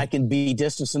 and I can be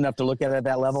distanced enough to look at it at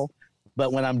that level.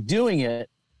 But when I'm doing it,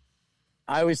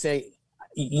 I always say,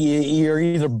 you're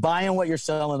either buying what you're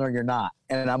selling or you're not.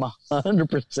 And I'm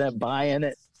 100% buying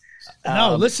it.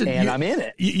 No, listen. And I'm in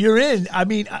it. You're in. I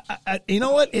mean, you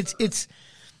know what? It's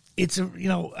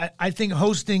I think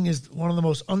hosting is one of the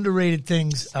most underrated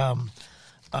things.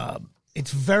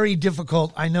 It's very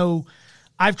difficult. I know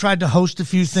I've tried to host a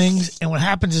few things, and what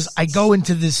happens is I go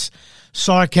into this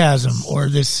sarcasm or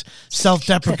this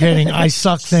self-deprecating I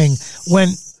suck thing when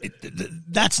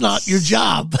that's not your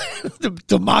job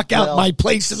to mock out my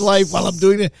place in life while I'm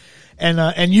doing it.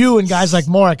 And you and guys like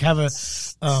Mark have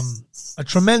a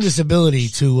tremendous ability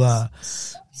to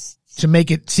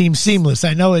make it seem seamless.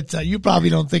 I know it's you probably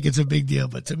don't think it's a big deal,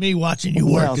 but to me, watching you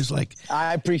work is like.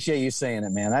 I appreciate you saying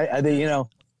it, man.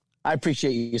 I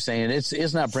appreciate you saying it.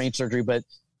 It's not brain surgery, but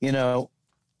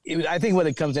I think what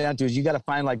it comes down to is you got to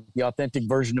find like the authentic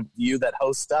version of you that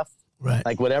hosts stuff, right?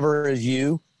 Like whatever is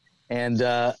you, and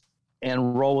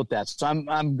roll with that. So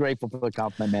I'm grateful for the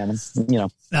compliment, man.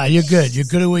 Nah, you're good. You're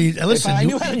good at what you listen. If I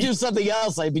knew how to do something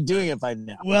else, I'd be doing it by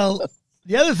now. Well,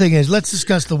 the other thing is, let's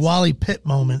discuss the Wally Pitt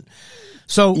moment.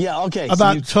 So yeah, okay.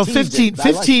 About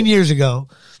 15 years ago,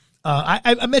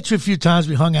 I met you a few times.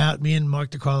 We hung out, me and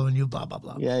Mark DeCarlo and you, blah blah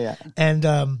blah. Yeah. And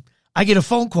I get a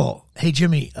phone call. Hey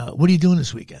Jimmy, what are you doing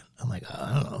this weekend? I'm like,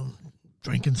 I don't know,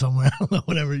 drinking somewhere. I don't know,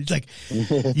 whatever. He's like,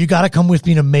 you got to come with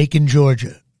me to Macon,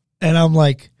 Georgia. And I'm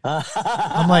like,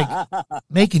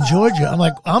 Macon, Georgia. I'm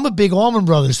like, I'm a big Allman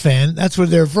Brothers fan. That's where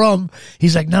they're from.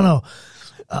 He's like, no.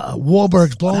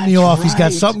 Wahlberg's blowing me off. Right. He's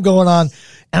got something going on.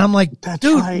 And I'm like,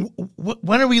 dude, right.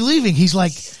 When are we leaving? He's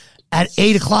like, at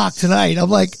 8:00 tonight.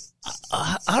 I'm like,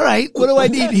 all right, what do I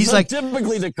need? He's like,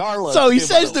 typically the Carlos. So he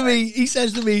says to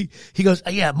me, he goes,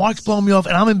 yeah, Mark's blowing me off,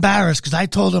 and I'm embarrassed because I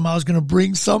told him I was going to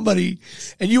bring somebody,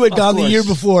 and you had gone the year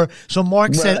before. So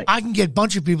Mark said, I can get a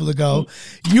bunch of people to go.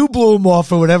 You blew him off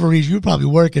for whatever reason. You were probably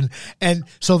working. And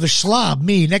so the slob,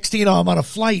 me, next thing you know, I'm on a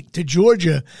flight to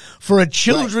Georgia for a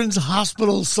children's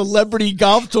hospital celebrity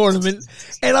golf tournament.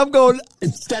 And I'm going,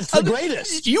 that's the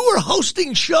greatest. You were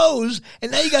hosting shows,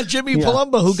 and now you got Jimmy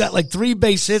Palumbo, who got like 3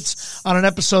 base hits on an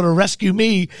episode of Rescue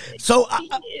Me. So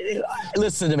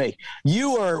listen to me.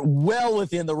 You are well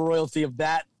within the royalty of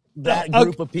that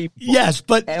group of people. Yes,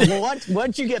 but and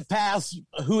once you get past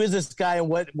who is this guy and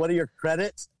what are your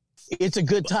credits, it's a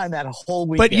good time that whole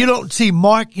weekend. But you don't see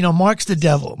Mark. Mark's the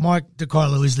devil. Mark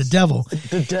DeCarlo is the devil.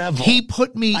 The devil. He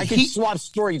put me. I can swap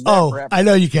stories. Forever. I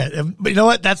know you can. But you know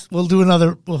what? We'll do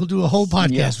a whole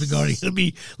podcast regarding. It'll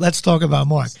be. Let's talk about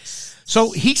Mark.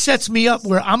 So he sets me up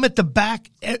where I'm at the back.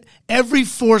 Every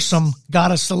foursome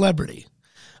got a celebrity.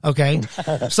 Okay.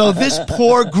 So this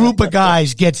poor group of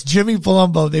guys gets Jimmy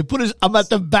Palumbo. I'm at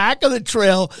the back of the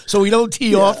trail so we don't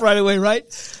tee off right away, right?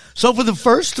 So for the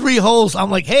first 3 holes,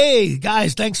 I'm like, hey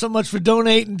guys, thanks so much for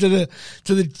donating to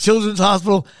the children's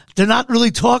hospital. They're not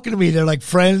really talking to me. They're like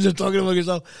friends. They're talking to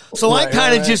myself. So I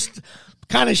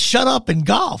kind of shut up and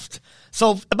golfed.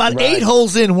 So about 8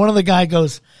 holes in, one of the guy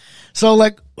goes, so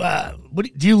like,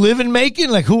 do you live in Macon?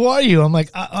 Like, who are you? I'm like,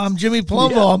 I'm Jimmy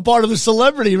Palumbo. Yeah. I'm part of the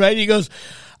celebrity, right? He goes,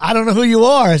 I don't know who you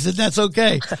are. I said, that's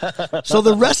okay. So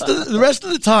the rest of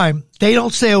the time, they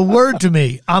don't say a word to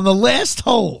me. On the last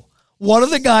hole, one of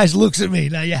the guys looks at me.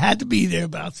 Now you had to be there,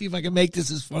 but I'll see if I can make this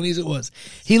as funny as it was.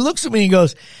 He looks at me and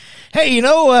goes, hey,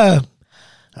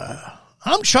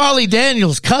 I'm Charlie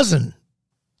Daniels' cousin.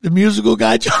 The musical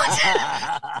guy.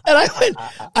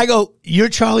 I go, you're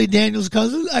Charlie Daniels'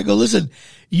 cousin? I go, listen,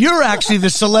 you're actually the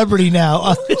celebrity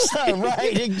now.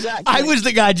 Right, exactly. I was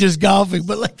the guy just golfing,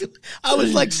 but like, I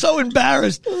was like so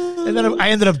embarrassed. And then I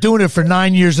ended up doing it for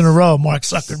 9 years in a row. Mark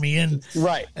suckered me in.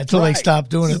 Right. Until they stopped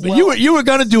doing it. But Well, you were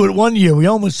going to do it 1 year. We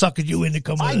almost suckered you in to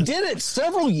come I with did it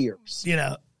several years. You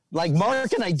know. Like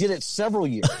Mark and I did it several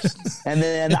years. And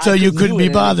then Until you couldn't be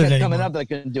bothered anymore. anymore. Coming up, I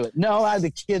couldn't do it. No, I had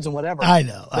the kids and whatever. I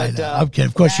know. I'm kidding.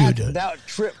 Of course you would do it. That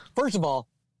trip, first of all,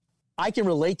 I can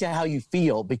relate to how you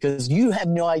feel because you have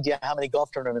no idea how many golf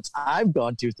tournaments I've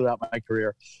gone to throughout my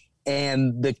career.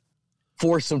 And the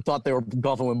foursome thought they were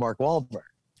golfing with Mark Wahlberg.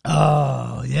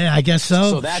 Oh, yeah, I guess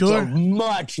so. So that's a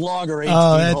much longer 18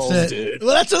 holes, dude.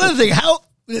 Well, that's another thing.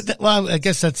 Well, I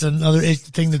guess that's another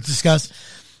thing to discuss.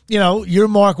 You know, you're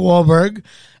Mark Wahlberg,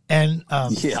 and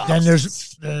then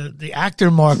there's the actor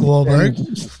Mark Wahlberg.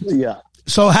 Yeah.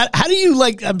 So how do you,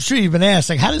 like, I'm sure you've been asked,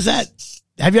 like, how does that,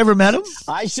 have you ever met him?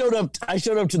 I showed up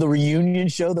to the reunion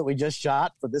show that we just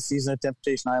shot for this season of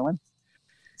Temptation Island.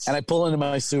 And I pull into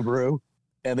my Subaru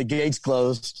and the gate's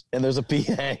closed and there's a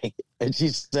PA. And she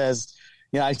says,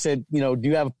 I said, do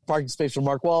you have a parking space for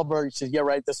Mark Wahlberg? She says, yeah,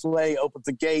 right this way. Opens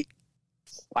the gate.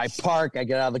 I park. I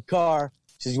get out of the car.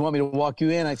 She says, you want me to walk you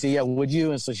in? I said, yeah, would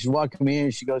you? And so she's walking me in.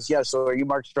 And she goes, yeah, so are you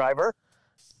Mark's driver?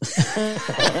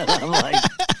 I'm like,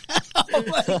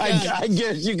 I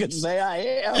guess you could say I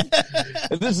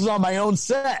am. This is on my own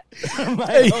set.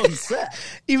 Own set.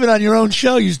 Even on your own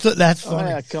show, that's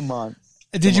funny. Oh, yeah, come on.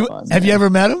 Have you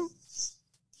ever met him?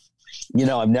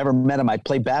 I've never met him. I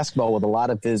played basketball with a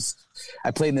lot of I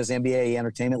played in this NBA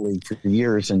entertainment league for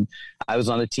years, and I was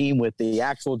on a team with the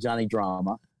actual Johnny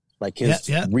Drama, like his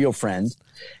real friend,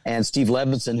 and Steve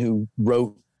Levinson, who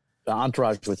wrote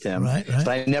Entourage with him. Right. But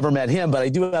I never met him, but I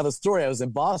do have a story. I was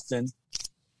in Boston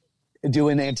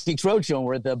doing Antiques Roadshow, and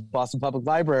we're at the Boston Public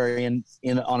Library, and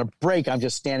on a break, I'm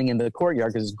just standing in the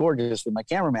courtyard because it's gorgeous with my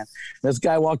cameraman. This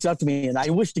guy walks up to me, and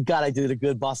I wish to God I did a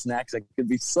good Boston accent. I could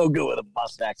be so good with a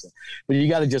Boston accent, but you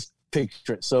got to just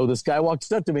picture it. So this guy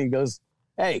walks up to me and goes,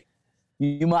 hey,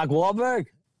 you Mark Wahlberg?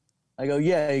 I go,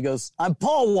 yeah. He goes, I'm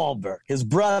Paul Wahlberg, his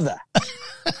brother.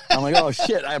 I'm like, oh,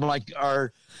 shit. I'm like,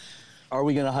 are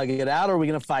we going to hug it out or are we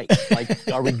going to fight? Like,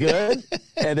 are we good?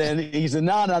 And then he said,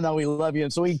 no, we love you.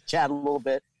 And so we chat a little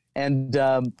bit. And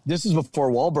this is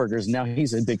before Wahlburgers. Now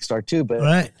he's a big star too.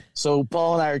 But So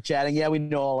Paul and I are chatting. Yeah, we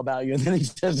know all about you. And then he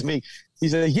says to me, he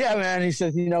said, yeah, man. He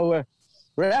says, we're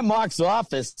at Mark's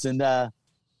office and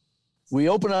we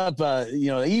open up, the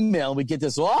email and we get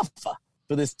this offer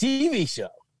for this TV show.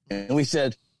 And we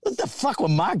said, what the fuck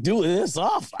would Mark do with this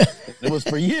offer? It was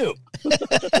for you.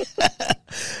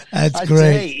 That's I'd great.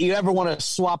 Say, hey, you ever want to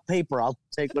swap paper? I'll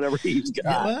take whatever he's got.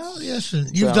 Yeah, well, yes,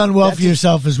 you've done well for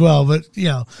yourself as well. But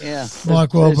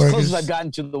Mark Wahlberg. As close as I've gotten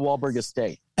to the Wahlberg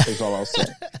estate is all I'll say.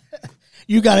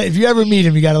 You got to, if you ever meet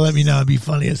him, you got to let me know. It'd be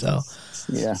funny as hell.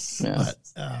 Yeah. But,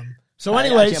 so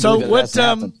anyway, what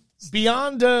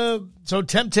beyond? So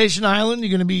Temptation Island, you're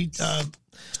going to be.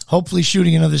 Hopefully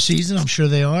shooting another season. I'm sure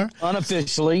they are.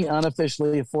 Unofficially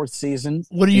a fourth season.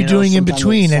 What are you doing in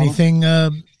between? Anything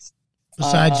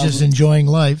besides just enjoying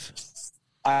life?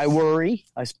 I worry.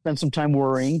 I spend some time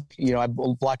worrying. I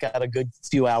block out a good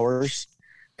few hours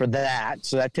for that.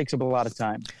 So that takes up a lot of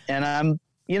time. And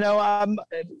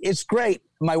it's great.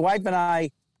 My wife and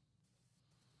I,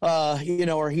 are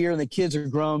here and the kids are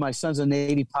grown. My son's a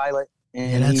Navy pilot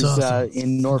and he's awesome.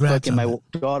 In Norfolk and my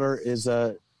daughter is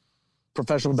a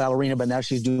professional ballerina, but now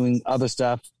she's doing other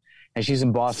stuff and she's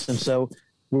in Boston. So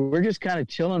we're just kind of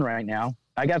chilling right now.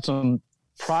 I got some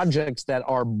projects that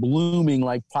are blooming,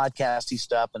 like podcasty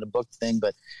stuff and a book thing.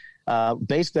 But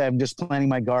basically I'm just planting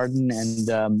my garden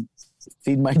and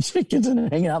feeding my chickens and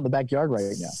hanging out in the backyard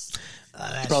right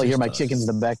now. You probably hear my chickens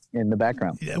in the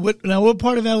background. Yeah, what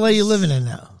part of LA are you living in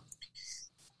now?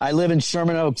 I live in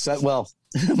Sherman Oaks.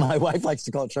 My wife likes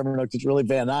to call it Sherman Oaks. It's really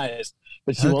Van Nuys.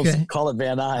 But she won't call it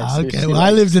Van Nuys. Okay. Well, I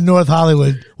lived in North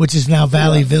Hollywood, which is now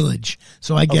Valley Village.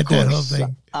 So I get that whole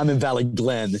thing. I'm in Valley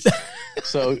Glen.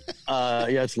 So,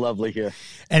 it's lovely here.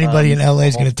 Anybody in LA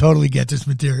is going to totally get this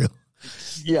material.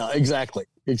 Yeah, exactly.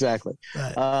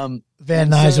 Right. Van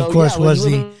Nuys, of course, was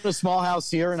we live in a small house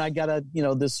here, and I got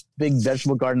this big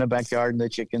vegetable garden in the backyard and the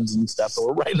chickens and stuff. So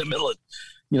we're right in the middle of,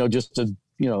 just a,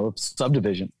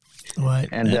 subdivision. Right.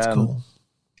 And that's cool.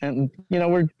 And,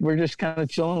 we're just kind of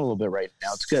chilling a little bit right now.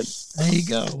 It's good. There you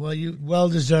go. Well, you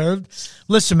well-deserved.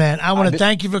 Listen, man, I want to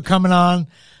thank you for coming on.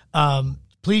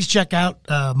 Please check out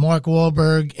Mark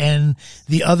Wahlberg and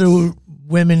the other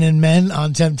women and men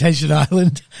on Temptation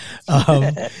Island.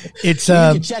 It's you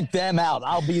can check them out.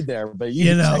 I'll be there, but you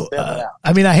can check them out.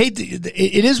 I mean, I hate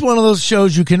it is one of those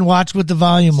shows you can watch with the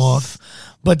volume off,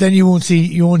 but then you won't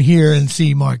hear and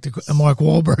see Mark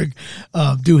Wahlberg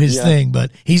do his thing.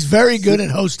 But he's very good at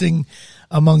hosting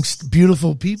amongst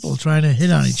beautiful people trying to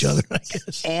hit on each other, I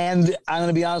guess. And I'm going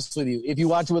to be honest with you. If you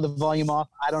watch it with the volume off,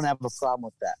 I don't have a problem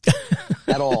with that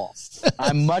at all.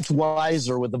 I'm much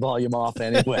wiser with the volume off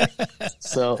anyway.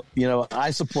 So,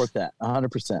 I support that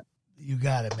 100%. You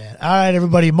got it, man. All right,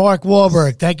 everybody. Mark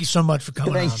Wahlberg, thank you so much for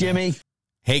coming on. Thanks, Jimmy.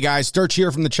 Hey guys, Sturch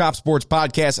here from the Chop Sports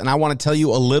Podcast, and I want to tell you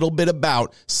a little bit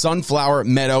about Sunflower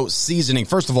Meadow Seasoning.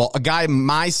 First of all, a guy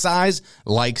my size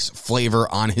likes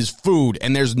flavor on his food,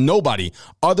 and there's nobody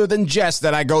other than Jess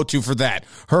that I go to for that.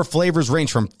 Her flavors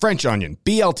range from French onion,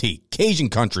 BLT, Cajun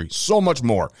country, so much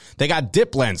more. They got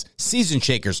dip blends, season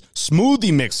shakers,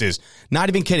 smoothie mixes. Not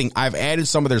even kidding, I've added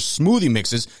some of their smoothie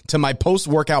mixes to my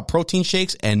post-workout protein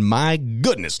shakes, and my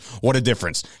goodness, what a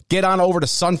difference. Get on over to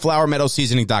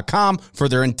sunflowermeadowseasoning.com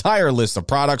for their entire list of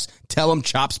products. Tell them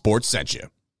Chop Sports sent you.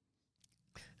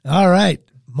 All right.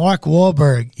 Mark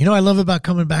Wahlberg. I love about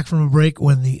coming back from a break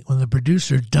when the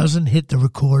producer doesn't hit the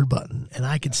record button, and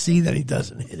I can see that he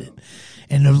doesn't hit it,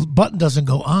 and the button doesn't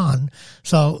go on.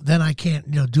 So then I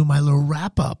can't, do my little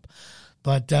wrap up.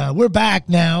 But we're back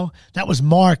now. That was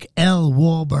Mark L.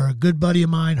 Wahlberg, good buddy of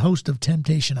mine, host of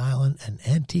Temptation Island and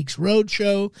Antiques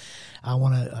Roadshow. I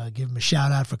want to give him a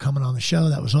shout out for coming on the show.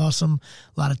 That was awesome.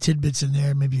 A lot of tidbits in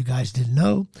there maybe you guys didn't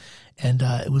know. And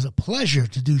it was a pleasure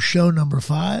to do show number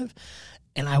 5.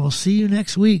 And I will see you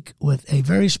next week with a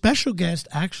very special guest.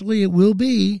 Actually, it will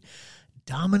be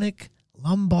Dominic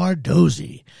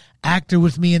Lombardozzi, actor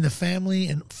with Me and the Family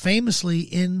and famously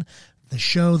in the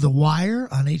show The Wire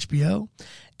on HBO.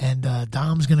 And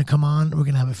Dom's going to come on. We're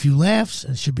going to have a few laughs,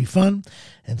 and it should be fun.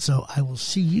 And so I will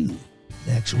see you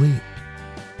next week.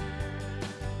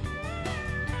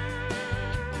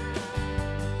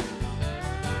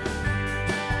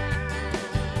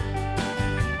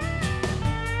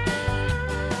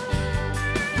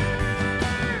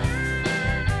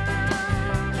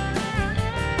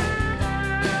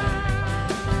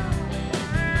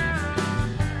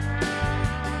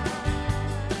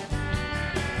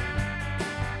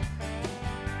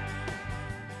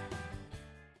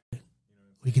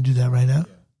 We can do that right now?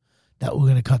 That we're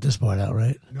going to cut this part out,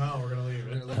 right? No, we're going to leave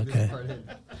it. Okay.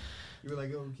 You were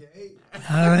like, okay.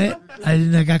 All right.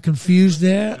 I got confused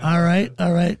there. All right.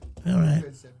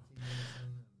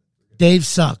 Dave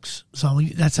sucks. So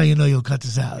that's how you know you'll cut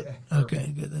this out.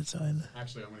 Okay, good. That's how I know.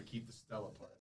 Actually, I'm going to keep the Stella part.